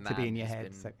you measure of like the to be man in your has head.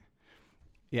 been So.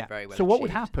 Yeah. very well so what would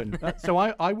achieved. happen? So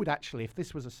I would actually, if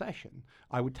this was a session,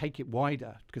 I would take it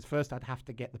wider because first I'd have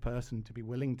to get the person to be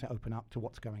willing to open up to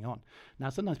what's going on. Now,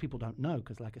 sometimes people don't know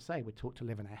because, like I say, we're taught to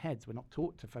live in our heads. We're not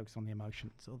taught to focus on the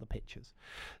emotions or the pictures.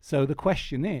 So the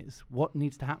question is, what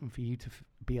needs to happen for you to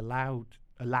be allow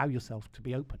yourself to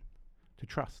be open, to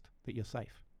trust that you're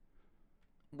safe?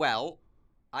 Well,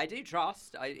 I do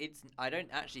trust. I don't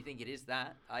actually think it is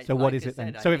that. So what like is I it then?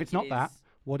 said, I So if think it's not that, is-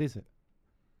 what is it?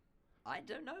 I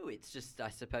don't know. It's just, I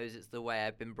suppose it's the way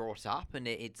I've been brought up, and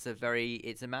it's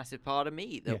a massive part of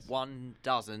me that Yes. one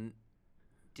doesn't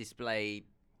display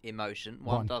emotion.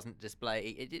 One doesn't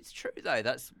display. It's true though.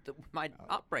 That's my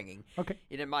upbringing. Okay.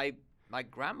 You know, my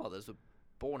grandmothers were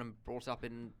born and brought up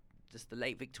in just the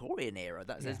late Victorian era.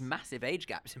 There's massive age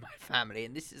gaps in my family,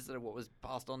 and this is sort of what was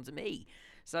passed on to me.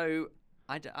 So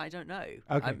I don't know.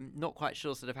 Okay. I'm not quite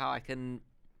sure sort of how I can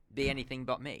be anything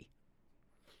but me.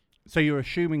 So you're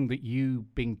assuming that you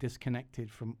being disconnected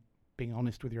from being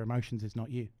honest with your emotions is not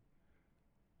you.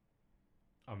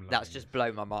 I'm That's loving just this.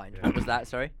 blown my mind. Yeah. What was that?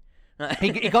 Sorry.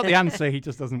 He got the answer. He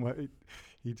just doesn't want.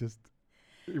 He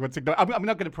wants to ignore. I'm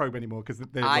not going to probe anymore because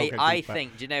I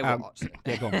think. Do you know what?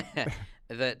 Yeah, go on.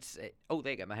 That. Oh,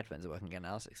 there you go. My headphones are working again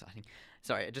now. That's exciting.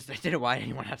 Sorry, I didn't know why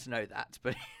anyone had to know that.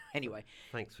 But anyway,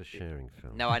 Thanks for sharing,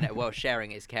 Phil. no, I know. Well,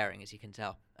 sharing is caring, as you can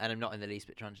tell, and I'm not in the least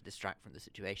bit trying to distract from the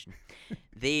situation.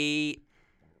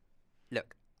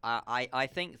 Look, I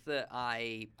think that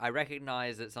I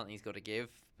recognise that something's got to give,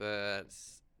 but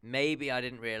maybe I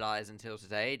didn't realise until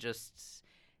today just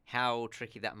how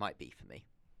tricky that might be for me.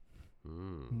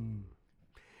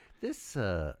 This,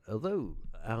 although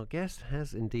our guest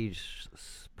has indeed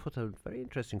put a very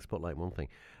interesting spotlight on one thing,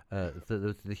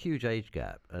 the huge age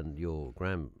gap, and your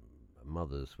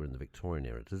grandmothers were in the Victorian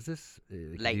era. Does this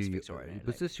Late Victorian,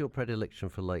 Was this your predilection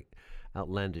for like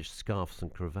outlandish scarves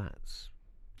and cravats?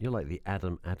 You're like the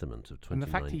Adam Adamant of 2019. And the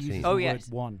fact he uses Oh, the yes.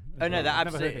 word one. Oh, as no, well. that I've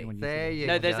never heard absolutely- anyone use There it. you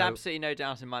No, there's go. absolutely no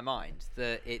doubt in my mind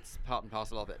that it's part and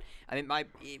parcel of it. I mean,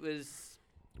 it was.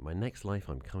 My next life,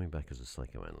 I'm coming back as a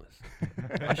psychoanalyst.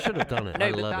 I should have done it. No,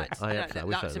 I but love that's, it. I no,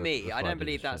 absolutely. that to me, that's I why don't did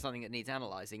believe this that's show. something that needs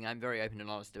analysing. I'm very open and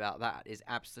honest about that. Is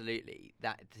absolutely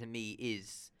that to me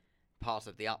is part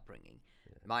of the upbringing.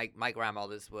 My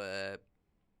grandmothers were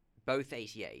both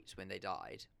 88 when they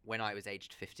died. When I was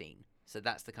aged 15, so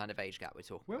that's the kind of age gap we're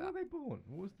talking When were about. they born?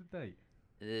 What was the date?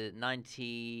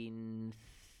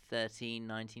 1913,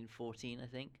 1914, I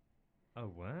think. Oh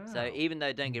wow. So even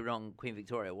though, don't get me wrong, Queen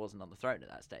Victoria wasn't on the throne at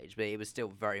that stage, but it was still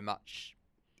very much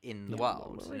in the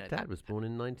world. Well, you my know, dad was born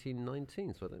in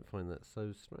 1919, so I don't find that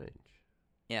so strange.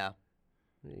 yeah.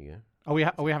 There you go. Are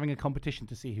we having a competition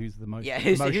to see who's the most? Yeah,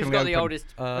 who's emotionally got the open? oldest?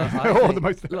 I Or think- the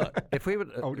most. Look, if we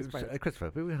would, Oldest player. Christopher,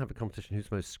 if we would have a competition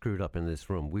who's most screwed up in this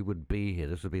room, we would be here.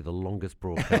 This would be the longest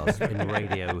broadcast in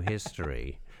radio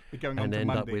history, We're going on and to end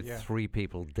Monday, up with yeah. 3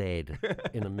 people dead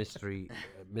in a mystery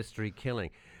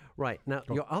killing. Right now,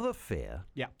 your other fear,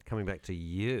 Yeah. coming back to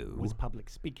you, was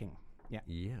public speaking. Yeah.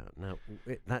 yeah. Now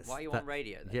that's Why are you that- on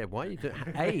radio then? Yeah, why are you doing?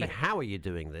 A, how are you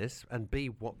doing this? And B,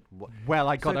 what? Well,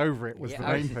 I got So- over it was Yeah, the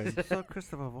I main was- thing. So,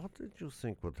 Christopher, what did you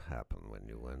think would happen when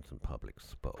you went and public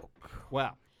spoke?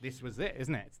 Well, this was it,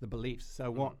 isn't it? It's the beliefs. So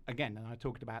what? Again, and I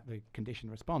talked about the conditioned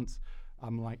response.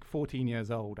 I'm like 14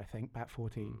 years old, I think, about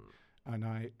 14, and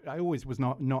I always was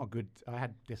not a good. I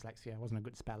had dyslexia. I wasn't a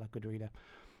good speller, good reader,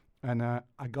 and I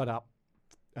got up,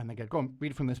 and they go, "Go on,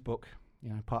 read from this book." You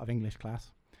know, part of English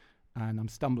class. And I'm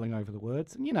stumbling over the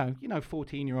words, and you know,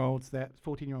 14-year-olds, they're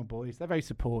 14-year-old boys. They're very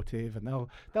supportive, and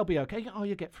they'll be okay. Oh,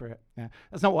 you get through it. Yeah,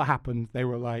 that's not what happened. They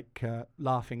were like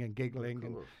laughing and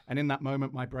giggling, and in that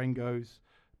moment, my brain goes,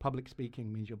 "Public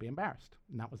speaking means you'll be embarrassed,"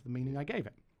 and that was the meaning I gave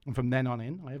it. And from then on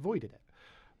in, I avoided it.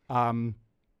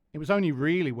 It was only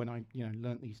really when I,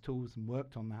 learnt these tools and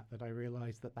worked on that I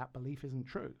realized that belief isn't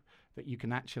true. That you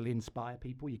can actually inspire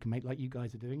people. You can make, like you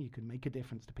guys are doing, you can make a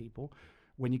difference to people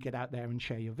when you get out there and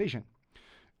share your vision.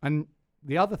 And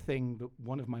the other thing that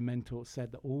one of my mentors said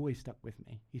that always stuck with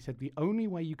me, he said, the only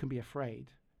way you can be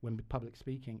afraid when public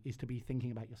speaking is to be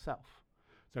thinking about yourself.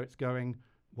 So it's going,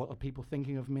 what are people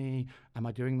thinking of me? Am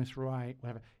I doing this right?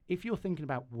 Whatever. If you're thinking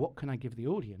about what can I give the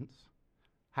audience,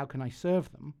 how can I serve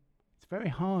them, it's very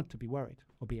hard to be worried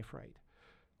or be afraid.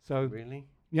 So Really?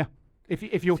 yeah, if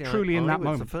you're See, truly in that It's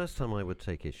moment. the first time I would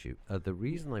take issue. The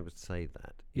reason I would say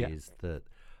that is Yeah. that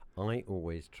I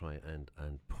always try and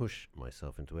push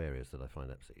myself into areas that I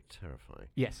find absolutely terrifying.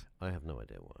 Yes. I have no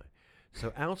idea why.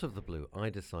 So out of the blue, I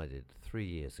decided 3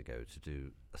 years ago to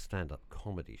do a stand-up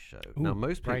comedy show. Now, Ooh,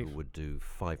 most brave. people would do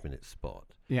 5-minute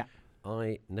spot. Yeah.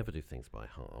 I never do things by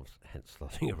halves, hence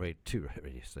starting two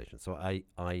radio stations. So I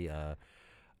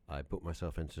booked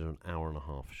myself into an hour and a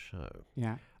half show.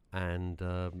 Yeah. And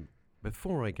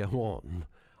before I go on,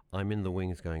 I'm in the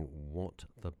wings going, what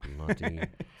the bloody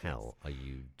hell are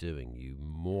you doing, you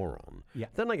moron? Yeah.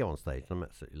 Then I go on stage, and I'm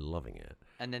absolutely loving it.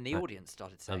 And then the audience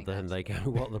started saying And then that. they go,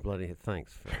 what the bloody...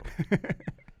 Thanks, Phil.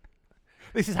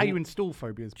 This is how you install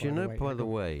phobias. Do you know, by the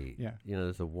way, Yeah.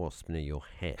 there's a wasp near your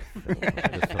head, Phil.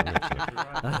 Just to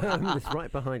mention it. It's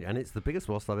right behind you, and it's the biggest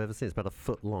wasp I've ever seen. It's about a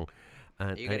foot long.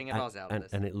 And, Are you getting a buzz out of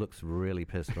this? And it looks really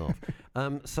pissed off.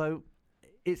 So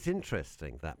it's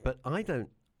interesting that, but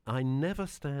I never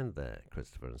stand there,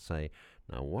 Christopher, and say,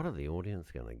 "Now, what are the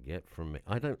audience going to get from me?"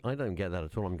 I don't get that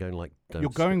at all. I'm going like, don't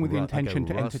You're going with the I go, intention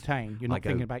to "Russ," entertain. You're I not go,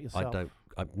 thinking about yourself.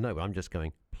 No, I'm just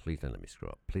going, please don't let me screw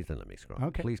up. Please don't let me screw up.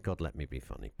 Okay. Please, God, let me be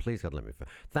funny. Please, God, let me be funny.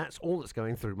 That's all that's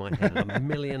going through my head at a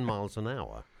million miles an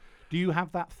hour. Do you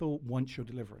have that thought once you're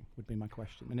delivering? Would be my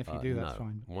question. And if you do, that's no.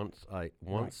 fine.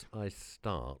 Once I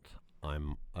start,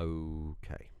 I'm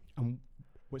okay.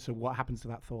 So what happens to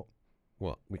that thought?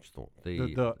 What? Which thought?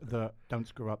 The don't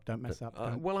screw up, don't mess up.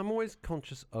 Don't. Well, I'm always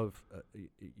conscious of,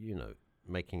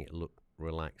 making it look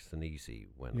relaxed and easy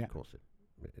when, Yeah. of course,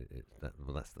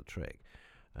 that's the trick,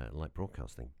 like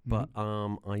broadcasting. But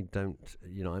I don't,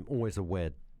 I'm always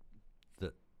aware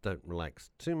that don't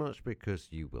relax too much because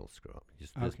you will screw up.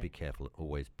 Just Okay. be careful.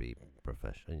 Always be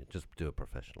professional. Just do a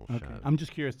professional Okay. show. I'm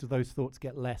just curious. Do those thoughts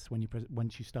get less when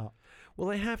once you start? Well,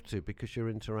 they have to because you're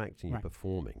interacting, you're Right.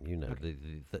 performing.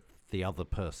 Okay. The other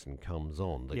person comes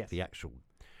on. Yes. The actual,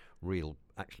 real,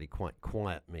 actually quite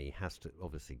quiet me has to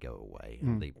obviously go away.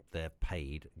 And they're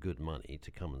paid good money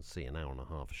to come and see an hour and a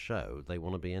half show. They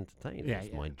want to be entertained. Yeah,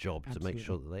 It's yeah, my job to make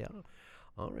sure that they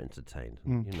are entertained.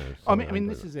 I mean,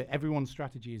 this is it. Everyone's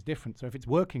strategy is different. So if it's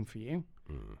working for you,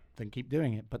 then keep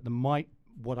doing it. But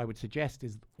what I would suggest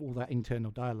is all that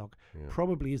internal dialogue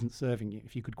probably isn't serving you.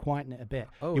 If you could quieten it a bit,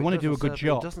 you want to do a good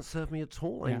job. It doesn't serve me at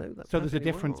all. Yeah. I know that. So there's a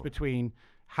perfectly difference well. between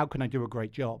how can I do a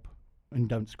great job and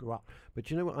don't screw up.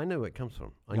 But you know what? I know where it comes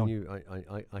from. Go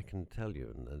on. I can tell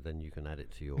you, and then you can add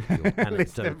it to your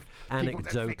List of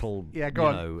anecdotal, go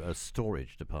on.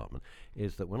 storage department.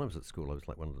 Is that when I was at school, I was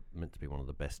like meant to be one of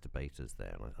the best debaters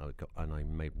there, and I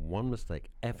made one mistake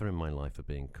ever in my life of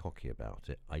being cocky about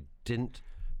it. I didn't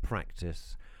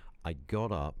practice. I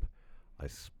got up, I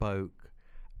spoke,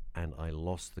 and I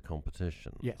lost the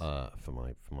competition. Yes. For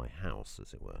my house,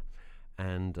 as it were.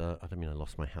 And I don't mean I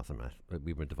lost my house.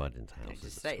 We were divided into houses. To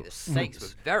at say school. the stakes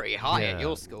were very high at Yeah,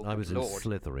 your school. I was good in Lord.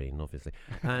 Slytherin, obviously,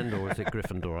 or was it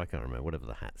Gryffindor? I can't remember. Whatever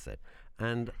the hat said.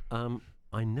 And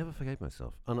I never forgave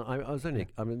myself. And I was only,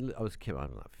 I was a kid. I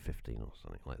don't know, 15 or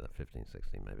something like that, 15,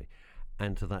 16 maybe.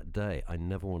 And to that day, I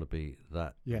never want to be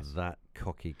that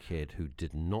cocky kid who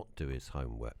did not do his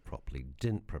homework properly,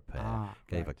 didn't prepare,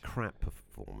 gave a crap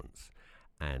performance,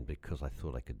 and because I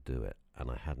thought I could do it, and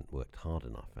I hadn't worked hard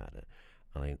enough at it.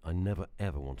 I never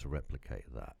ever want to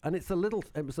replicate that. And it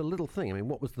was a little thing. I mean,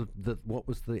 what was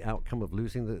the outcome of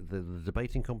losing the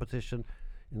debating competition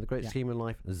in the great scheme of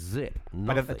life? Zip. Nothing.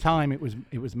 But at the time, it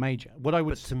was major. What I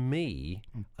would But to me,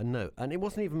 no, and it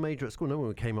wasn't even major at school. No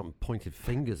one came up and pointed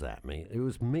fingers at me. It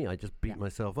was me. I just beat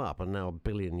myself up, and now a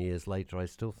billion years later, I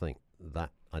still think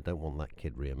that I don't want that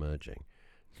kid re-emerging,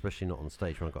 especially not on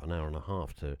stage when I've got an hour and a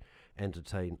half to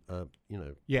entertain.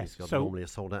 Yes, it's so- normally a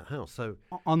sold-out house. So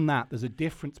on that, there's a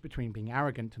difference between being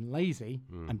arrogant and lazy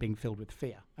and being filled with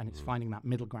fear, and it's finding that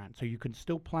middle ground. So you can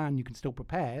still plan, you can still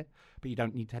prepare, but you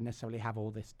don't need to necessarily have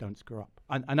all this don't screw up.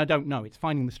 And I don't know, it's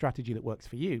finding the strategy that works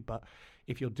for you. But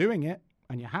if you're doing it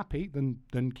and you're happy,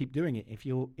 then keep doing it.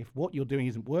 If what you're doing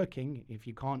isn't working, if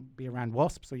you can't be around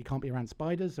wasps or you can't be around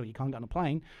spiders or you can't get on a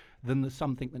plane, then there's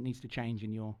something that needs to change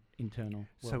in your internal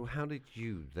world. So how did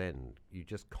you then? You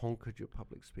just conquered your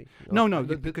public speaking? No,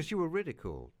 because you were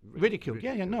ridiculed. Ridiculed.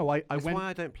 Yeah. No, I That's went. why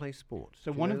I don't play sport.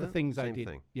 So Do you one know of the that? things I Same did,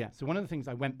 thing. So one of the things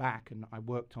I went back and I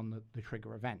worked on the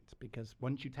trigger event, because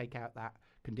once you take out that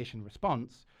conditioned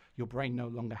response, your brain no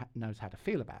longer knows how to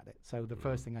feel about it. So the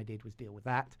first thing I did was deal with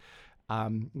that.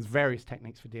 There's various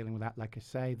techniques for dealing with that. Like I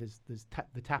say, there's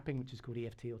the tapping, which is called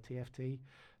EFT or TFT,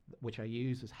 which I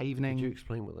use as havening. Could you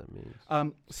explain what that means?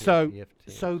 So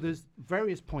EFT. there's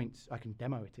various points. I can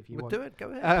demo it if you Well, want. do it.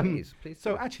 Go ahead, please.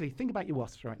 So do it. actually, think about your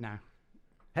wasps right now.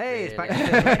 Hey, it's back.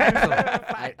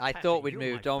 Really? I thought we'd You're my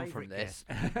moved on from favourite this.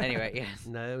 Anyway, yes.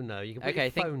 No, you can put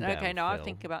Okay, your phone down, I'm Phil.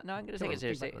 thinking about. No, I'm going to Go take on, it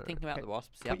seriously. think Thinking about Okay. the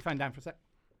wasps. Put Yep. your phone down for a sec.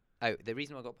 Oh, the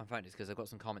reason I got my phone is because I've got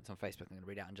some comments on Facebook. I'm going to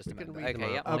read out in just a We can moment. read them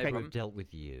Okay, out yep, no after Okay. problem. we've dealt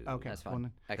with you. Okay, That's go fine. on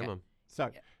then. Okay. Come on. So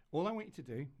Yeah. all I want you to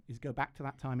do is go back to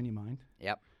that time in your mind.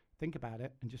 Yep. Think about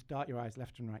it and just dart your eyes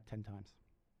left and right 10 times.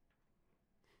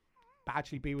 But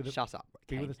actually be with the Shut up.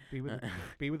 be Kane. with the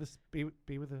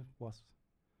be with the wasps.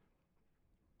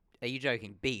 Are you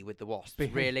joking? B with the wasps. Be-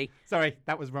 Really? Sorry,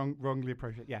 that was wrongly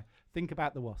approached. Yeah. Think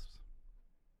about the wasps.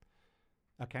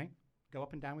 Okay. Go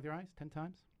up and down with your eyes 10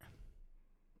 times.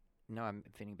 No, I'm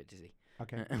feeling a bit dizzy.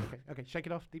 Okay. Okay. Shake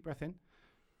it off. Deep breath in.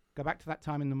 Go back to that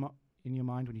time in your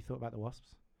mind when you thought about the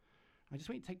wasps. I just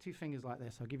want you to take 2 fingers like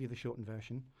this. I'll give you the shortened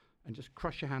version, and just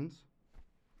cross your hands.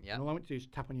 Yeah. And all I want you to do is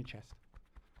tap on your chest.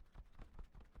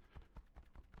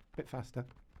 A bit faster.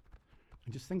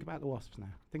 And just think about the wasps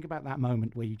now. Think about that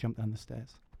moment where you jumped down the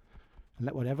stairs. And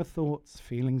let whatever thoughts,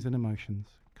 feelings, and emotions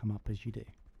come up as you do.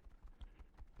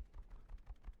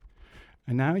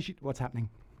 And now, what's happening?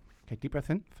 Okay, deep breath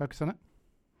in, focus on it.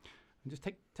 And just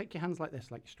take your hands like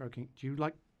this, like you're stroking. You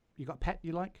got a pet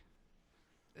you like?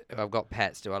 I've got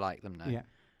pets. Do I like them now? Yeah.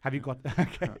 Have you got,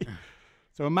 okay.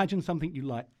 So imagine something you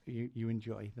like, you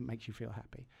enjoy, that makes you feel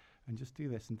happy. And just do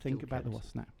this and think about the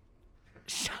wasp now.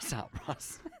 Shut up,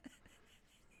 Ross.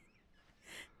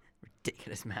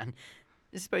 Ridiculous, man.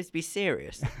 This is supposed to be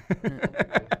serious.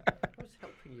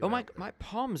 Oh, my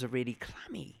palms are really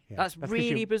clammy. Yeah, That's 'cause really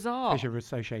you're- bizarre. Because you're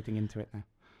associating into it now.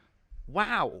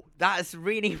 Wow, that's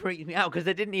really freaked me out because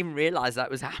I didn't even realise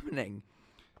that was happening.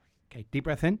 Okay, deep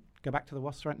breath in. Go back to the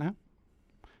wasps right now.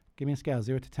 Give me a scale,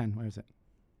 0 to 10. Where is it?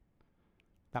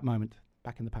 That moment,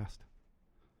 back in the past.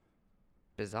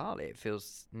 Bizarrely, it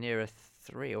feels nearer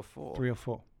 3 or 4. 3 or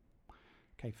 4.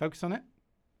 Okay, focus on it.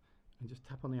 And just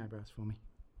tap on the eyebrows for me.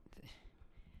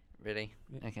 Really?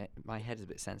 Yeah. Okay, my head is a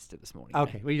bit sensitive this morning.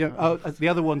 Okay, well, you don't. The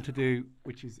other one to do,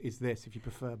 which is this, if you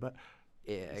prefer, but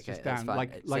Yeah, it's okay, just that's down, fine.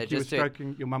 like So you were just to-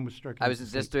 stroking. Your mum was stroking. I you was to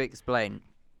just sleep. to explain,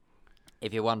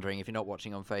 if you're wondering, if you're not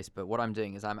watching on Facebook, what I'm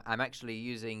doing is I'm actually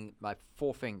using my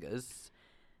 4 fingers.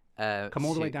 Come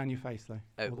all the way down your face, though.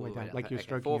 Oh, all the way down, down. like you're Okay,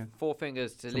 stroking. four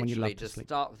fingers to someone you literally love to just sleep.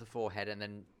 start with the forehead and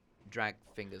then drag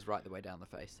fingers right the way down the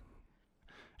face.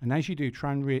 And as you do,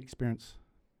 try and re-experience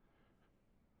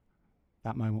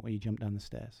that moment where you jump down the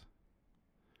stairs.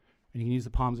 And you can use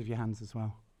the palms of your hands as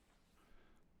well.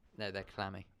 No, they're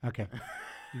clammy. Okay.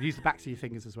 You use the backs of your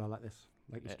fingers as well, like this,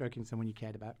 like you're Yeah. stroking someone you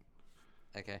cared about.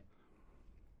 Okay.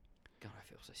 God, I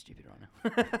feel so stupid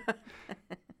right now.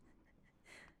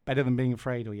 Better than being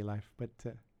afraid all your life, but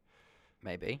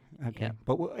Maybe. okay. Yeah.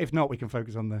 But if not, we can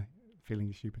focus on the feeling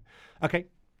you're stupid. Okay,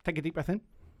 take a deep breath in.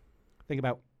 Think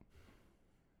about.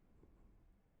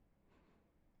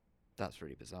 That's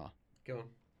really bizarre. Go on.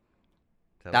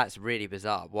 Tell That's really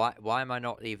bizarre. Why am I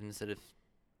not even sort of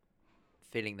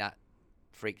feeling that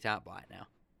freaked out by it now?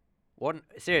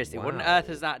 Seriously, what on earth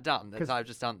has that done? That 'Cause- I've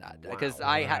just done that because Wow.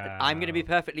 I'm going to be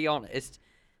perfectly honest.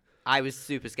 I was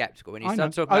super skeptical when you I know.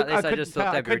 started talking about this. I couldn't just tell, thought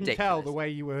I they'd be couldn't ridiculous. tell the way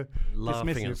you were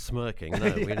Laughing dismissive. and smirking. No,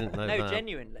 we didn't know No, that.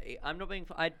 genuinely, I'm not being.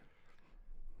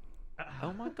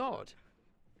 Oh my god.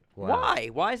 Wow. Why?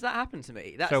 Why has that happened to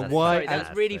me? That's, So that's, why- sorry, that's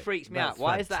Fantastic. really freaks me That's out.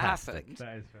 Why has that fantastic. happened?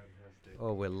 That is fantastic.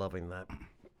 Oh, we're loving that.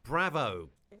 Bravo.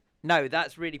 No,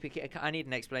 that's really picky. I need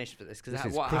an explanation for this because This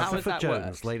is how has Christopher that Jones,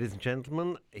 worked? ladies and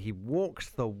gentlemen. He walks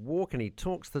the walk and he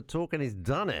talks the talk and he's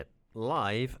done it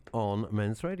live on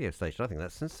Men's Radio Station. I think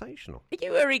that's sensational. Are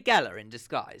you Uri Geller in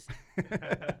disguise?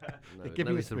 No, give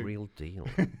me a it's the spoon. real deal.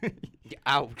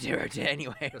 Oh dear, oh dear.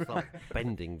 Anyway, It's like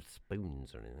bending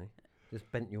spoons or anything.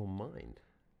 Just bent your mind.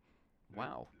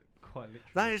 wow. Quite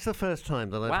literally. That is the first time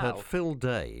that I've Wow. heard Phil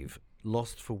Dave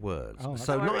lost for words. Oh, that's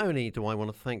so all not right. only do I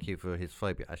want to thank you for his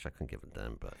phobia, actually I couldn't give a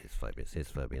damn about his phobia, it's his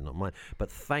phobia, not mine,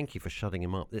 but thank you for shutting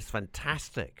him up. It's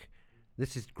fantastic.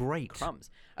 This is great.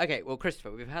 Crumbs. Okay, well,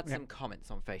 Christopher, we've had Yeah. some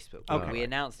comments on Facebook. Okay. We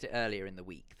announced it earlier in the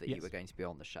week that you Yes. were going to be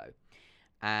on the show.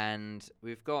 And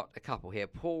we've got a couple here.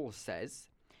 Paul says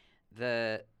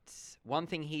that one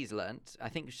thing he's learnt, I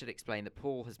think we should explain that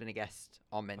Paul has been a guest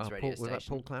on Men's Radio Was that Station.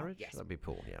 Paul Claridge? Yes. That'd be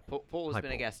Paul, yeah. Paul has Hi,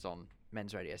 been a Paul. guest on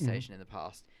Men's Radio Mm-hmm. Station in the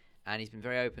past, and he's been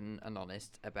very open and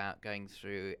honest about going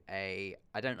through I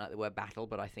don't like the word battle,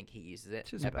 but I think he uses it,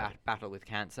 It is a battle. battle with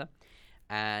cancer.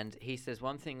 And he says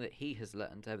one thing that he has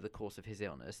learned over the course of his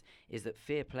illness is that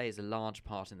fear plays a large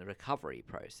part in the recovery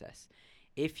process.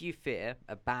 If you fear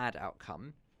a bad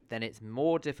outcome, then it's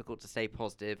more difficult to stay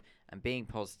positive, and being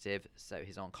positive, so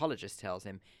his oncologist tells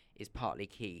him, is partly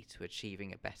key to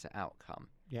achieving a better outcome.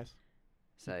 Yes,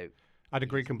 So I'd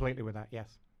agree completely with that.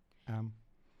 Yes.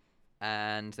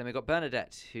 And then we've got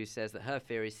Bernadette, who says that her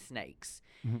fear is snakes.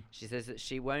 Mhm. She says that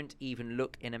she won't even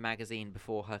look in a magazine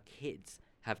before her kids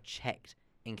have checked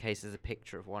in case there's a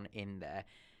picture of one in there.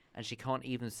 And she can't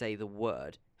even say the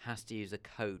word, has to use a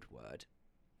code word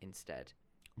instead.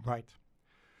 Right.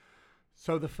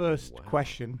 So the first Wow.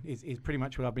 question is pretty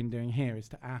much what I've been doing here, is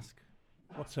to ask,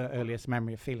 what's her earliest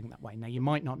memory of feeling that way? Now, you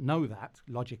might not know that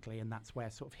logically, and that's where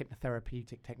sort of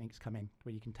hypnotherapeutic techniques come in,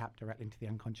 where you can tap directly into the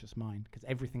unconscious mind, because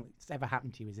everything that's ever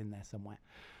happened to you is in there somewhere.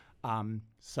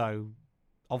 So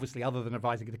obviously, other than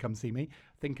advising you to come see me,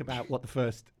 think about what the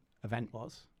first event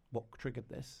was, what triggered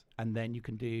this, and then you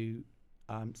can do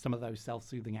some of those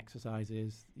self-soothing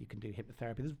exercises. You can do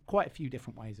hypnotherapy. There's quite a few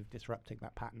different ways of disrupting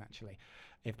that pattern, actually,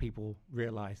 if people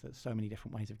realize that so many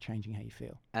different ways of changing how you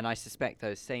feel. And I suspect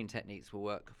those same techniques will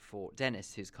work for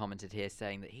Dennis, who's commented here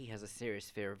saying that he has a serious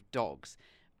fear of dogs,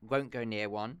 won't go near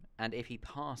one, and if he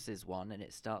passes one and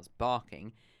it starts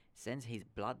barking, sends his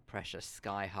blood pressure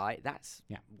sky high. That's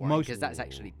Yeah. because that's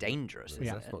actually dangerous. Yeah,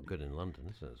 Isn't that's it? not good in London,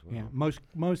 is it, as well? Yeah,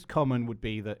 most common would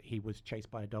be that he was chased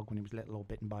by a dog when he was little, or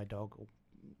bitten by a dog, or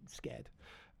scared.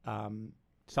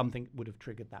 Something would have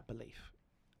triggered that belief.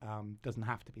 Doesn't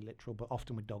have to be literal, but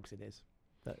often with dogs it is.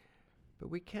 But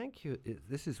we can cure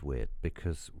this is weird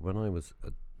because when I was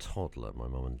a toddler, my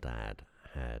mum and dad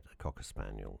had a Cocker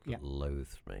Spaniel that Yeah.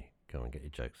 loathed me. Go and get your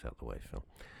jokes out the way, Phil.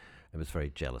 It was very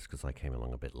jealous because I came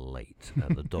along a bit late.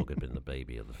 The dog had been the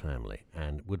baby of the family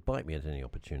and would bite me at any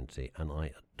opportunity, and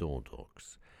I adore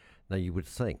dogs. Now, you would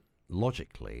think,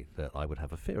 logically, that I would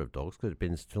have a fear of dogs because it had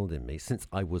been instilled in me since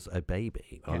I was a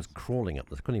baby. I was crawling up,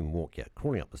 I couldn't even walk yet,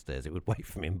 crawling up the stairs. It would wait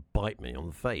for me and bite me on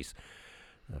the face.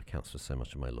 That accounts for so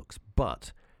much of my looks.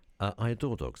 But I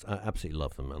adore dogs. I absolutely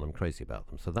love them, and I'm crazy about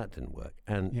them. So that didn't work.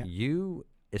 And you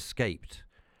escaped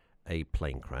a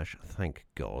plane crash, thank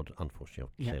God.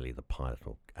 Unfortunately, clearly the pilot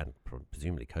and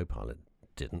presumably co-pilot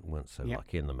weren't so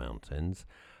lucky in the mountains.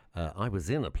 I was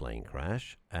in a plane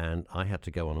crash, and I had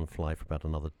to go on and fly for about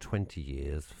another 20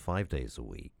 years, 5 days a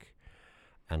week,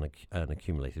 and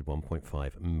accumulated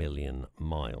 1.5 million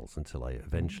miles until I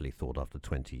eventually thought after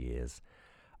 20 years,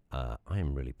 I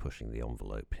am really pushing the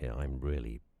envelope here. I'm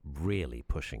really, really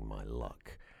pushing my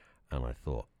luck. And I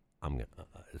thought,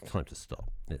 it's time to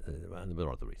stop. And there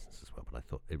are other reasons as well, but I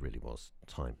thought it really was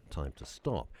time to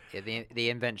stop. Yeah, the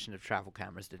invention of travel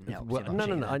cameras didn't help. Well, too much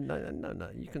no.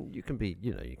 either. You can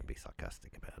be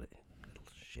sarcastic about it, little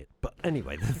shit. But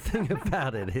anyway, the thing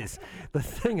about it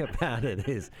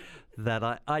is that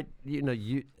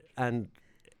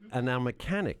and our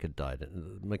mechanic had died.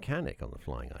 The mechanic on the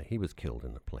Flying Eye, he was killed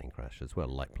in a plane crash as well.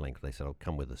 Light plane. They said, "Oh,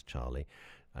 come with us, Charlie,"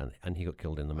 and he got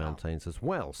killed in the mountains as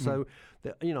well. So,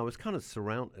 I was kind of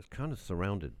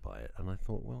surrounded by it, and I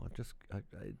thought, well,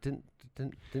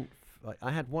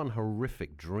 I had one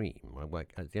horrific dream.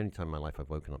 It's the only time in my life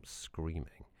I've woken up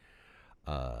screaming.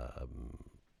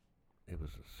 It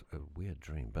was a weird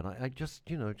dream, but I just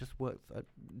worked. It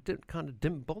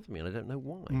didn't bother me, and I don't know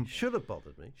why. It should have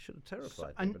bothered me. Should have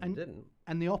terrified me, but it didn't.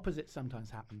 And the opposite sometimes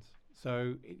happens.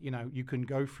 So, you can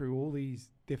go through all these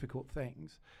difficult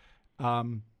things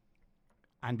and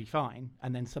be fine,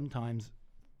 and then sometimes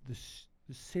the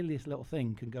silliest little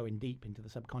thing can go in deep into the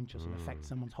subconscious and affect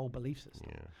someone's whole belief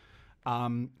system. Yeah.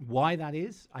 Why that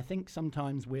is, I think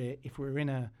sometimes if we're in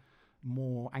a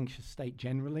more anxious state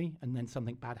generally, and then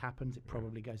something bad happens, it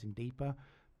probably goes in deeper.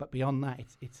 But beyond that,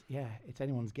 it's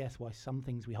anyone's guess why some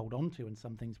things we hold on to and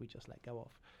some things we just let go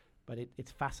of. But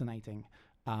it's fascinating.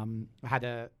 I had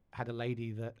a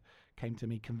lady that came to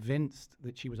me convinced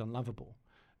that she was unlovable,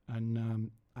 and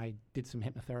I did some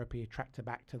hypnotherapy, tracked her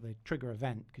back to the trigger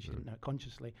event because she didn't know it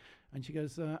consciously, and she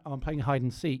goes, I'm playing hide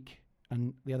and seek,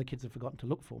 and the other kids have forgotten to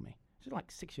look for me. She's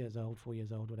like 6 years old, 4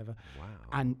 years old, whatever. Wow.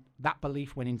 And that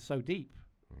belief went in so deep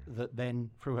that then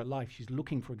through her life, she's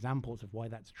looking for examples of why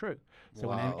that's true. So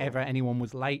whenever anyone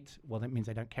was late, well, that means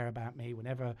they don't care about me.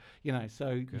 Whenever,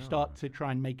 so you start to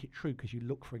try and make it true because you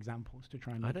look for examples to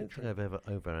try and make it true. I don't think I've ever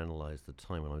overanalyzed the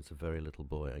time when I was a very little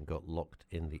boy and got locked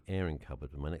in the airing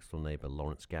cupboard with my next door neighbour,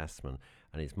 Lawrence Gassman,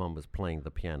 and his mum was playing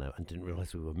the piano and didn't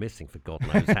realise we were missing for God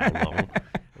knows how long.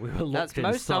 We were locked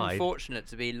inside. That's most unfortunate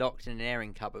to be locked in an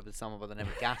airing cupboard with someone by the name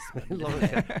of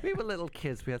Gassman. We were little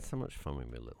kids. We had so much fun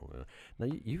when we were little. Now,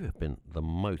 you have been the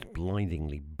most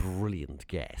blindingly brilliant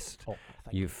guest. Oh,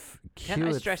 thank You've Can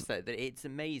I stress, though, that it's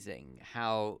amazing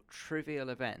how trivial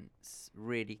events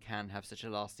really can have such a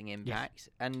lasting impact.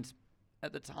 And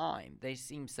at the time, they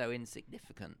seem so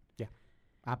insignificant. Yeah,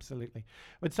 absolutely.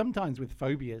 But sometimes with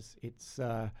phobias, it's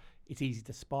easy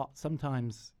to spot.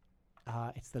 Sometimes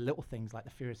it's the little things like the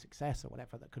fear of success or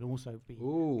whatever that could also be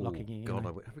blocking you. God,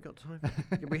 have we got time?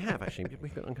 Yeah, we have, actually. I'm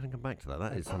going to come back to that.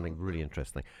 That is something really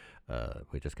interesting.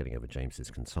 We're just getting over James's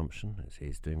consumption.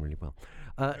 He's doing really well.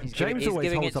 James He's always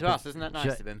giving holds it to up us. Isn't that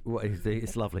nice of him? Well,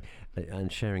 it's lovely. And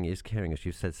sharing is caring, as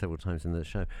you've said several times in the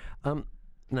show.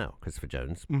 Now, Christopher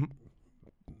Jones,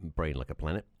 brain like a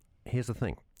planet. Here's the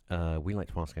thing. We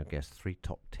like to ask our guests 3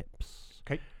 top tips.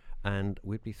 Okay. And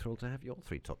we'd be thrilled to have your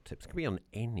 3 top tips. It can be on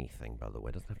anything, by the way.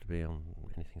 It doesn't have to be on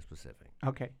anything specific.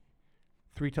 Okay.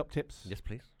 3 top tips. Yes,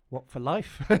 please. What, for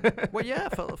life? Well, yeah,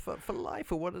 for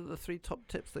life. Or what are the 3 top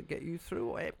tips that get you through?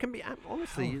 Or it can be,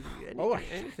 honestly,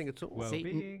 anything at all.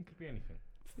 Well-being could be anything.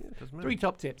 Yeah, it doesn't matter. 3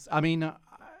 top tips. I mean,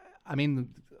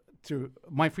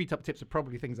 my 3 top tips are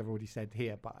probably things I've already said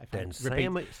here, but if Then I say repeat,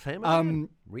 them again.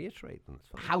 Reiterate them. It's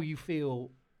fine. how you feel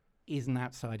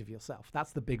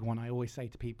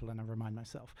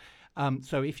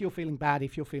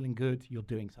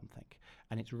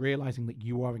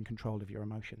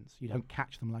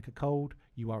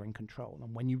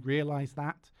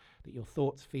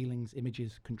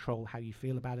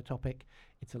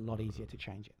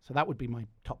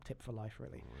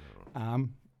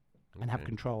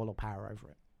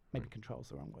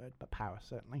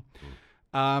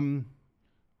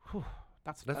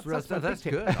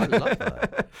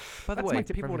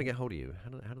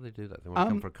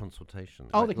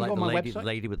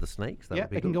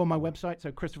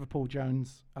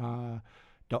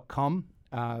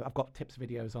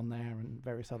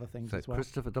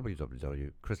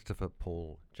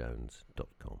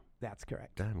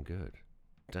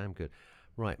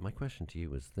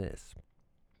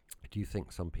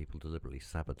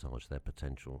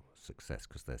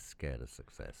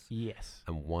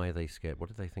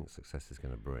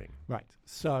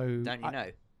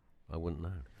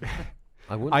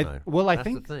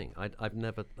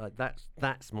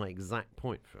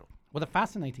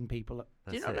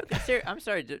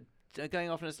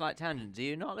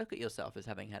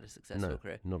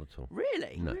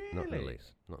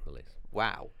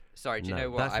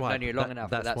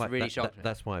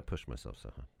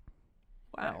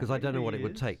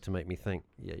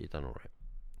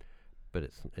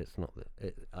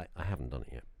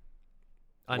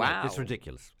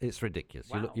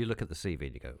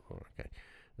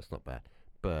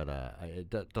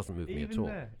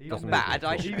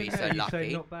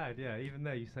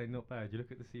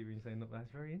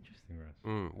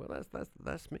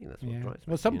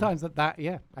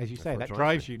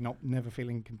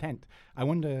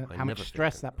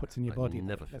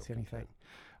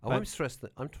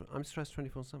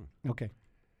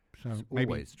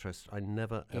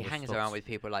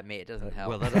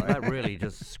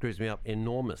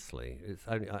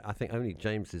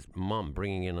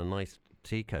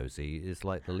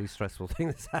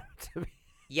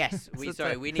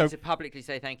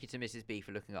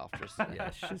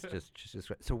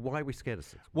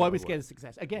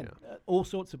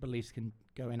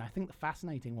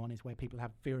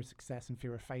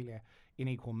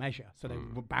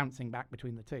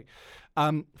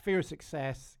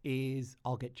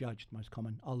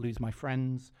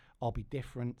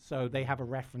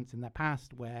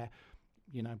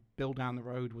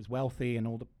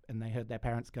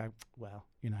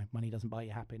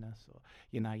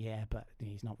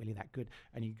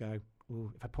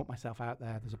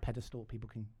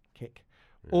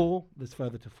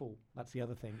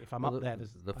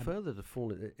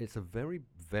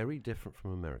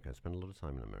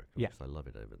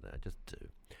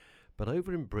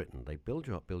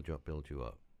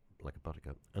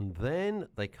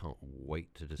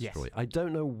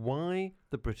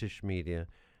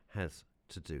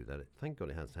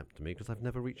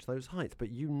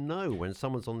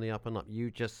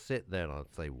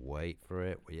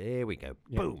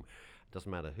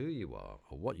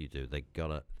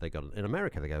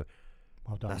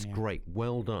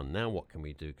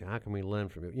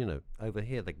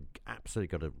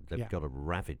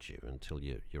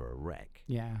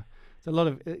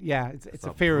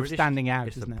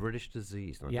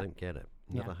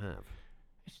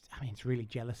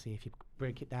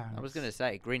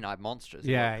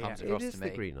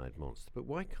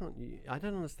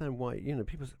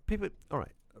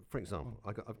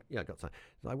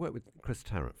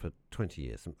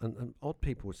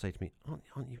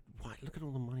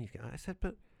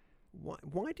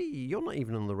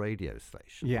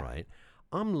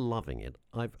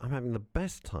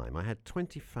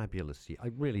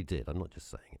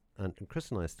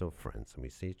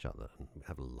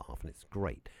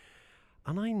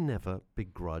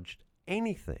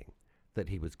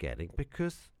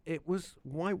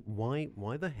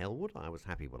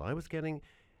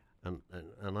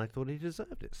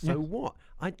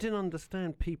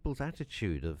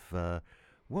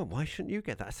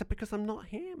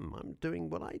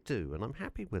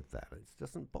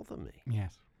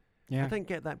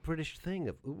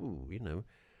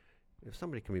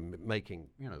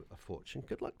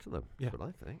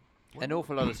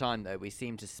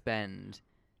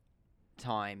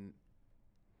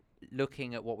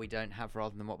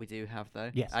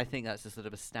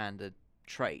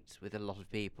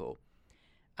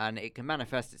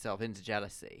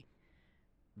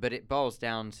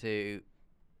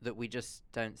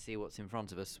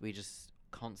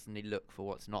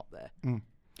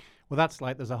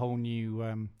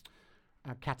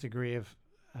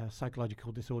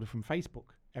psychological disorder from Facebook.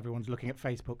 Everyone's looking at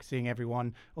Facebook, seeing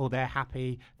everyone, oh, they're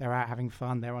happy, they're out having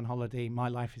fun, they're on holiday. My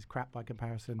life is crap by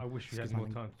comparison. I wish we had Excuse more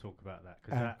my time to talk about that,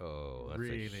 because that Oh, that's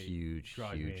really a huge,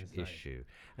 drives me huge insane. issue.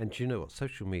 And do you know what?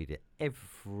 Social media,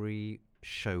 every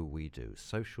show we do,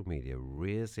 social media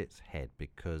rears its head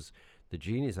because the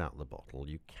genie's out of the bottle.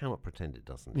 You cannot pretend it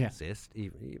doesn't Yeah. exist.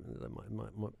 Even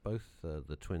though both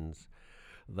the twins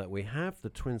that we have, the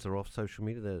twins are off social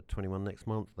media. They're 21 next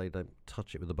month. They don't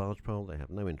touch it with a barge pole. They have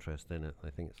no interest in it. They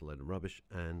think it's a load of rubbish,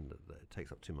 and it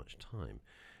takes up too much time.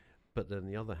 But then, on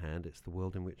the other hand, it's the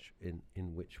world in which in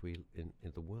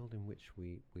the world in which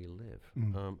we live.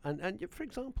 For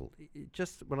example,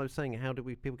 just when I was saying, how do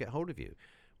people get hold of you?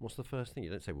 What's the first thing?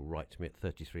 You don't say, well, write to me at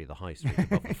 33 the High Street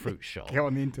above the fruit shop. Go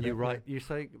on the internet. You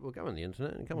say, well, go on the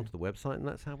internet and come onto the website, and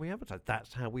that's how we advertise.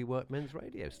 That's how we work Men's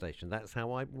Radio Station. That's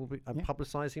how I will be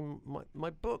publicising my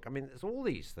book. I mean, it's all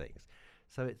these things.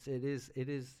 So it is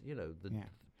you know,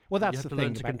 Well, that's you have the to thing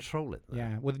learn to about- control it. Though.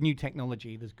 Yeah, with new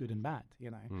technology, there's good and bad, you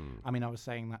know. I mean, I was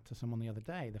saying that to someone the other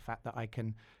day, the fact that I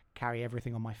can carry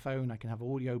everything on my phone, I can have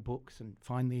audio books and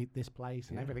find this place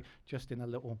and everything just in a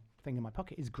little thing in my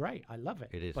pocket is great. I love it.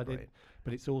 It is but great.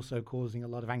 But it's also causing a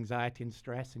lot of anxiety and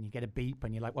stress, and you get a beep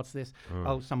and you're like, what's this?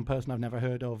 Oh, some person I've never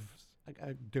heard of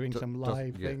doing some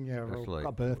live thing, it's or like,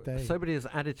 a birthday. Somebody has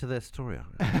added to their story.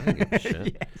 I don't give a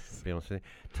shit, to be honest with you.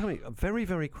 Tell me, very,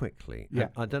 very quickly, Yeah.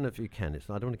 I don't know if you can, I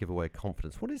don't want to give away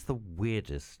confidence. What is the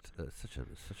weirdest, such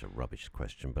a rubbish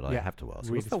question, but I have to ask. What's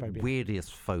Weirdest the phobia.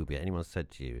 weirdest phobia anyone said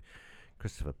to you,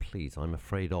 Christopher, please, I'm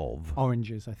afraid of...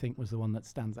 Oranges, I think, was the one that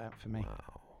stands out for me.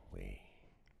 Wow.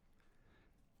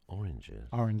 Oranges.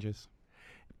 Oranges.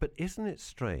 But isn't it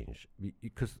strange?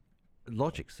 Because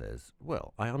logic says,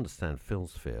 well, I understand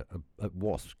Phil's fear. A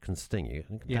wasp can sting you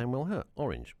and can Yeah. damn well hurt.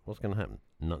 Orange, what's going to happen?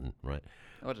 Nothing, right?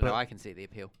 I don't But- know. I can see the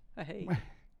appeal. Hey.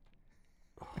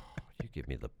 You give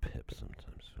me the pip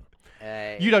sometimes, Phil.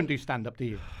 You don't do stand-up, do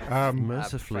you?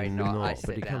 Mercifully afraid not. I not. But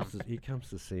sit he comes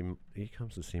to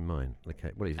see mine.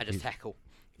 Okay. Well, I just heckle.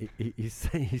 he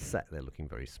sat there looking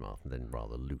very smart and then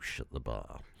rather louche at the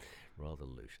bar. Rather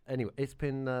louche. Anyway, it's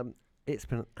been an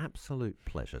absolute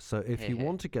pleasure. So if you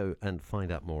want to go and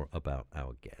find out more about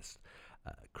our guest,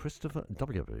 Christopher,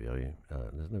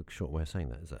 there's no short way of saying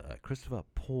that, is it?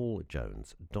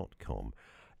 ChristopherPaulJones.com.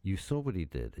 You saw what he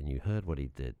did and you heard what he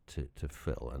did to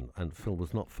Phil, and Phil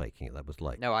was not faking it. That was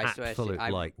like No, I swear to you,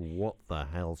 absolute, like, what the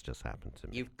hell's just happened to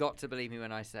me? You've got to believe me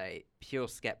when I say pure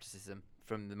skepticism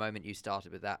from the moment you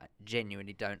started with that. I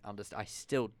genuinely don't understand. I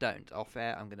still don't. Off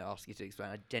air, I'm going to ask you to explain.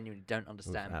 I genuinely don't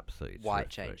understand absolutely why it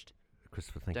terrific. changed.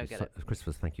 Christopher, Don't get it.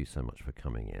 Christopher, thank you so much for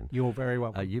coming in. You're very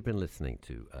welcome. You've been listening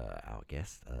to our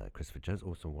guest, Christopher Jones.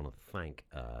 Also want to thank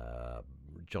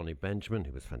Johnny Benjamin,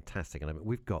 who was fantastic. And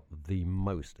we've got the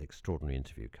most extraordinary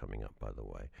interview coming up, by the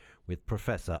way, with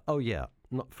Professor,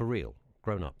 not for real,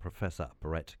 grown-up Professor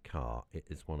Brett Carr. It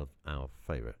is one of our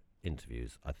favourite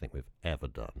interviews I think we've ever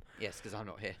done. Yes, because I'm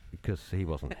not here. Because he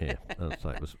wasn't here. So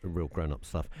it was real grown-up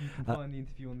stuff. You can find the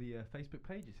interview on the Facebook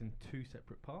page. It's in 2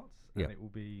 separate parts, and it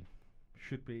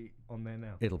should be on there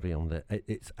now. It'll be on there.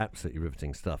 It's absolutely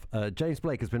riveting stuff. James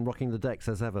Blake has been rocking the decks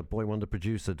as ever. Boy Wonder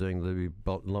producer doing the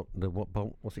what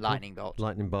bolt? What's it Lightning called? bolt.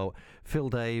 Lightning bolt. Phil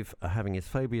Dave having his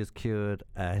phobias cured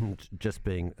and just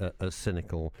being a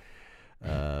cynical,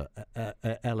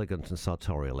 elegant and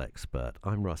sartorial expert.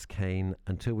 I'm Russ Kane.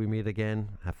 Until we meet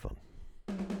again, have fun.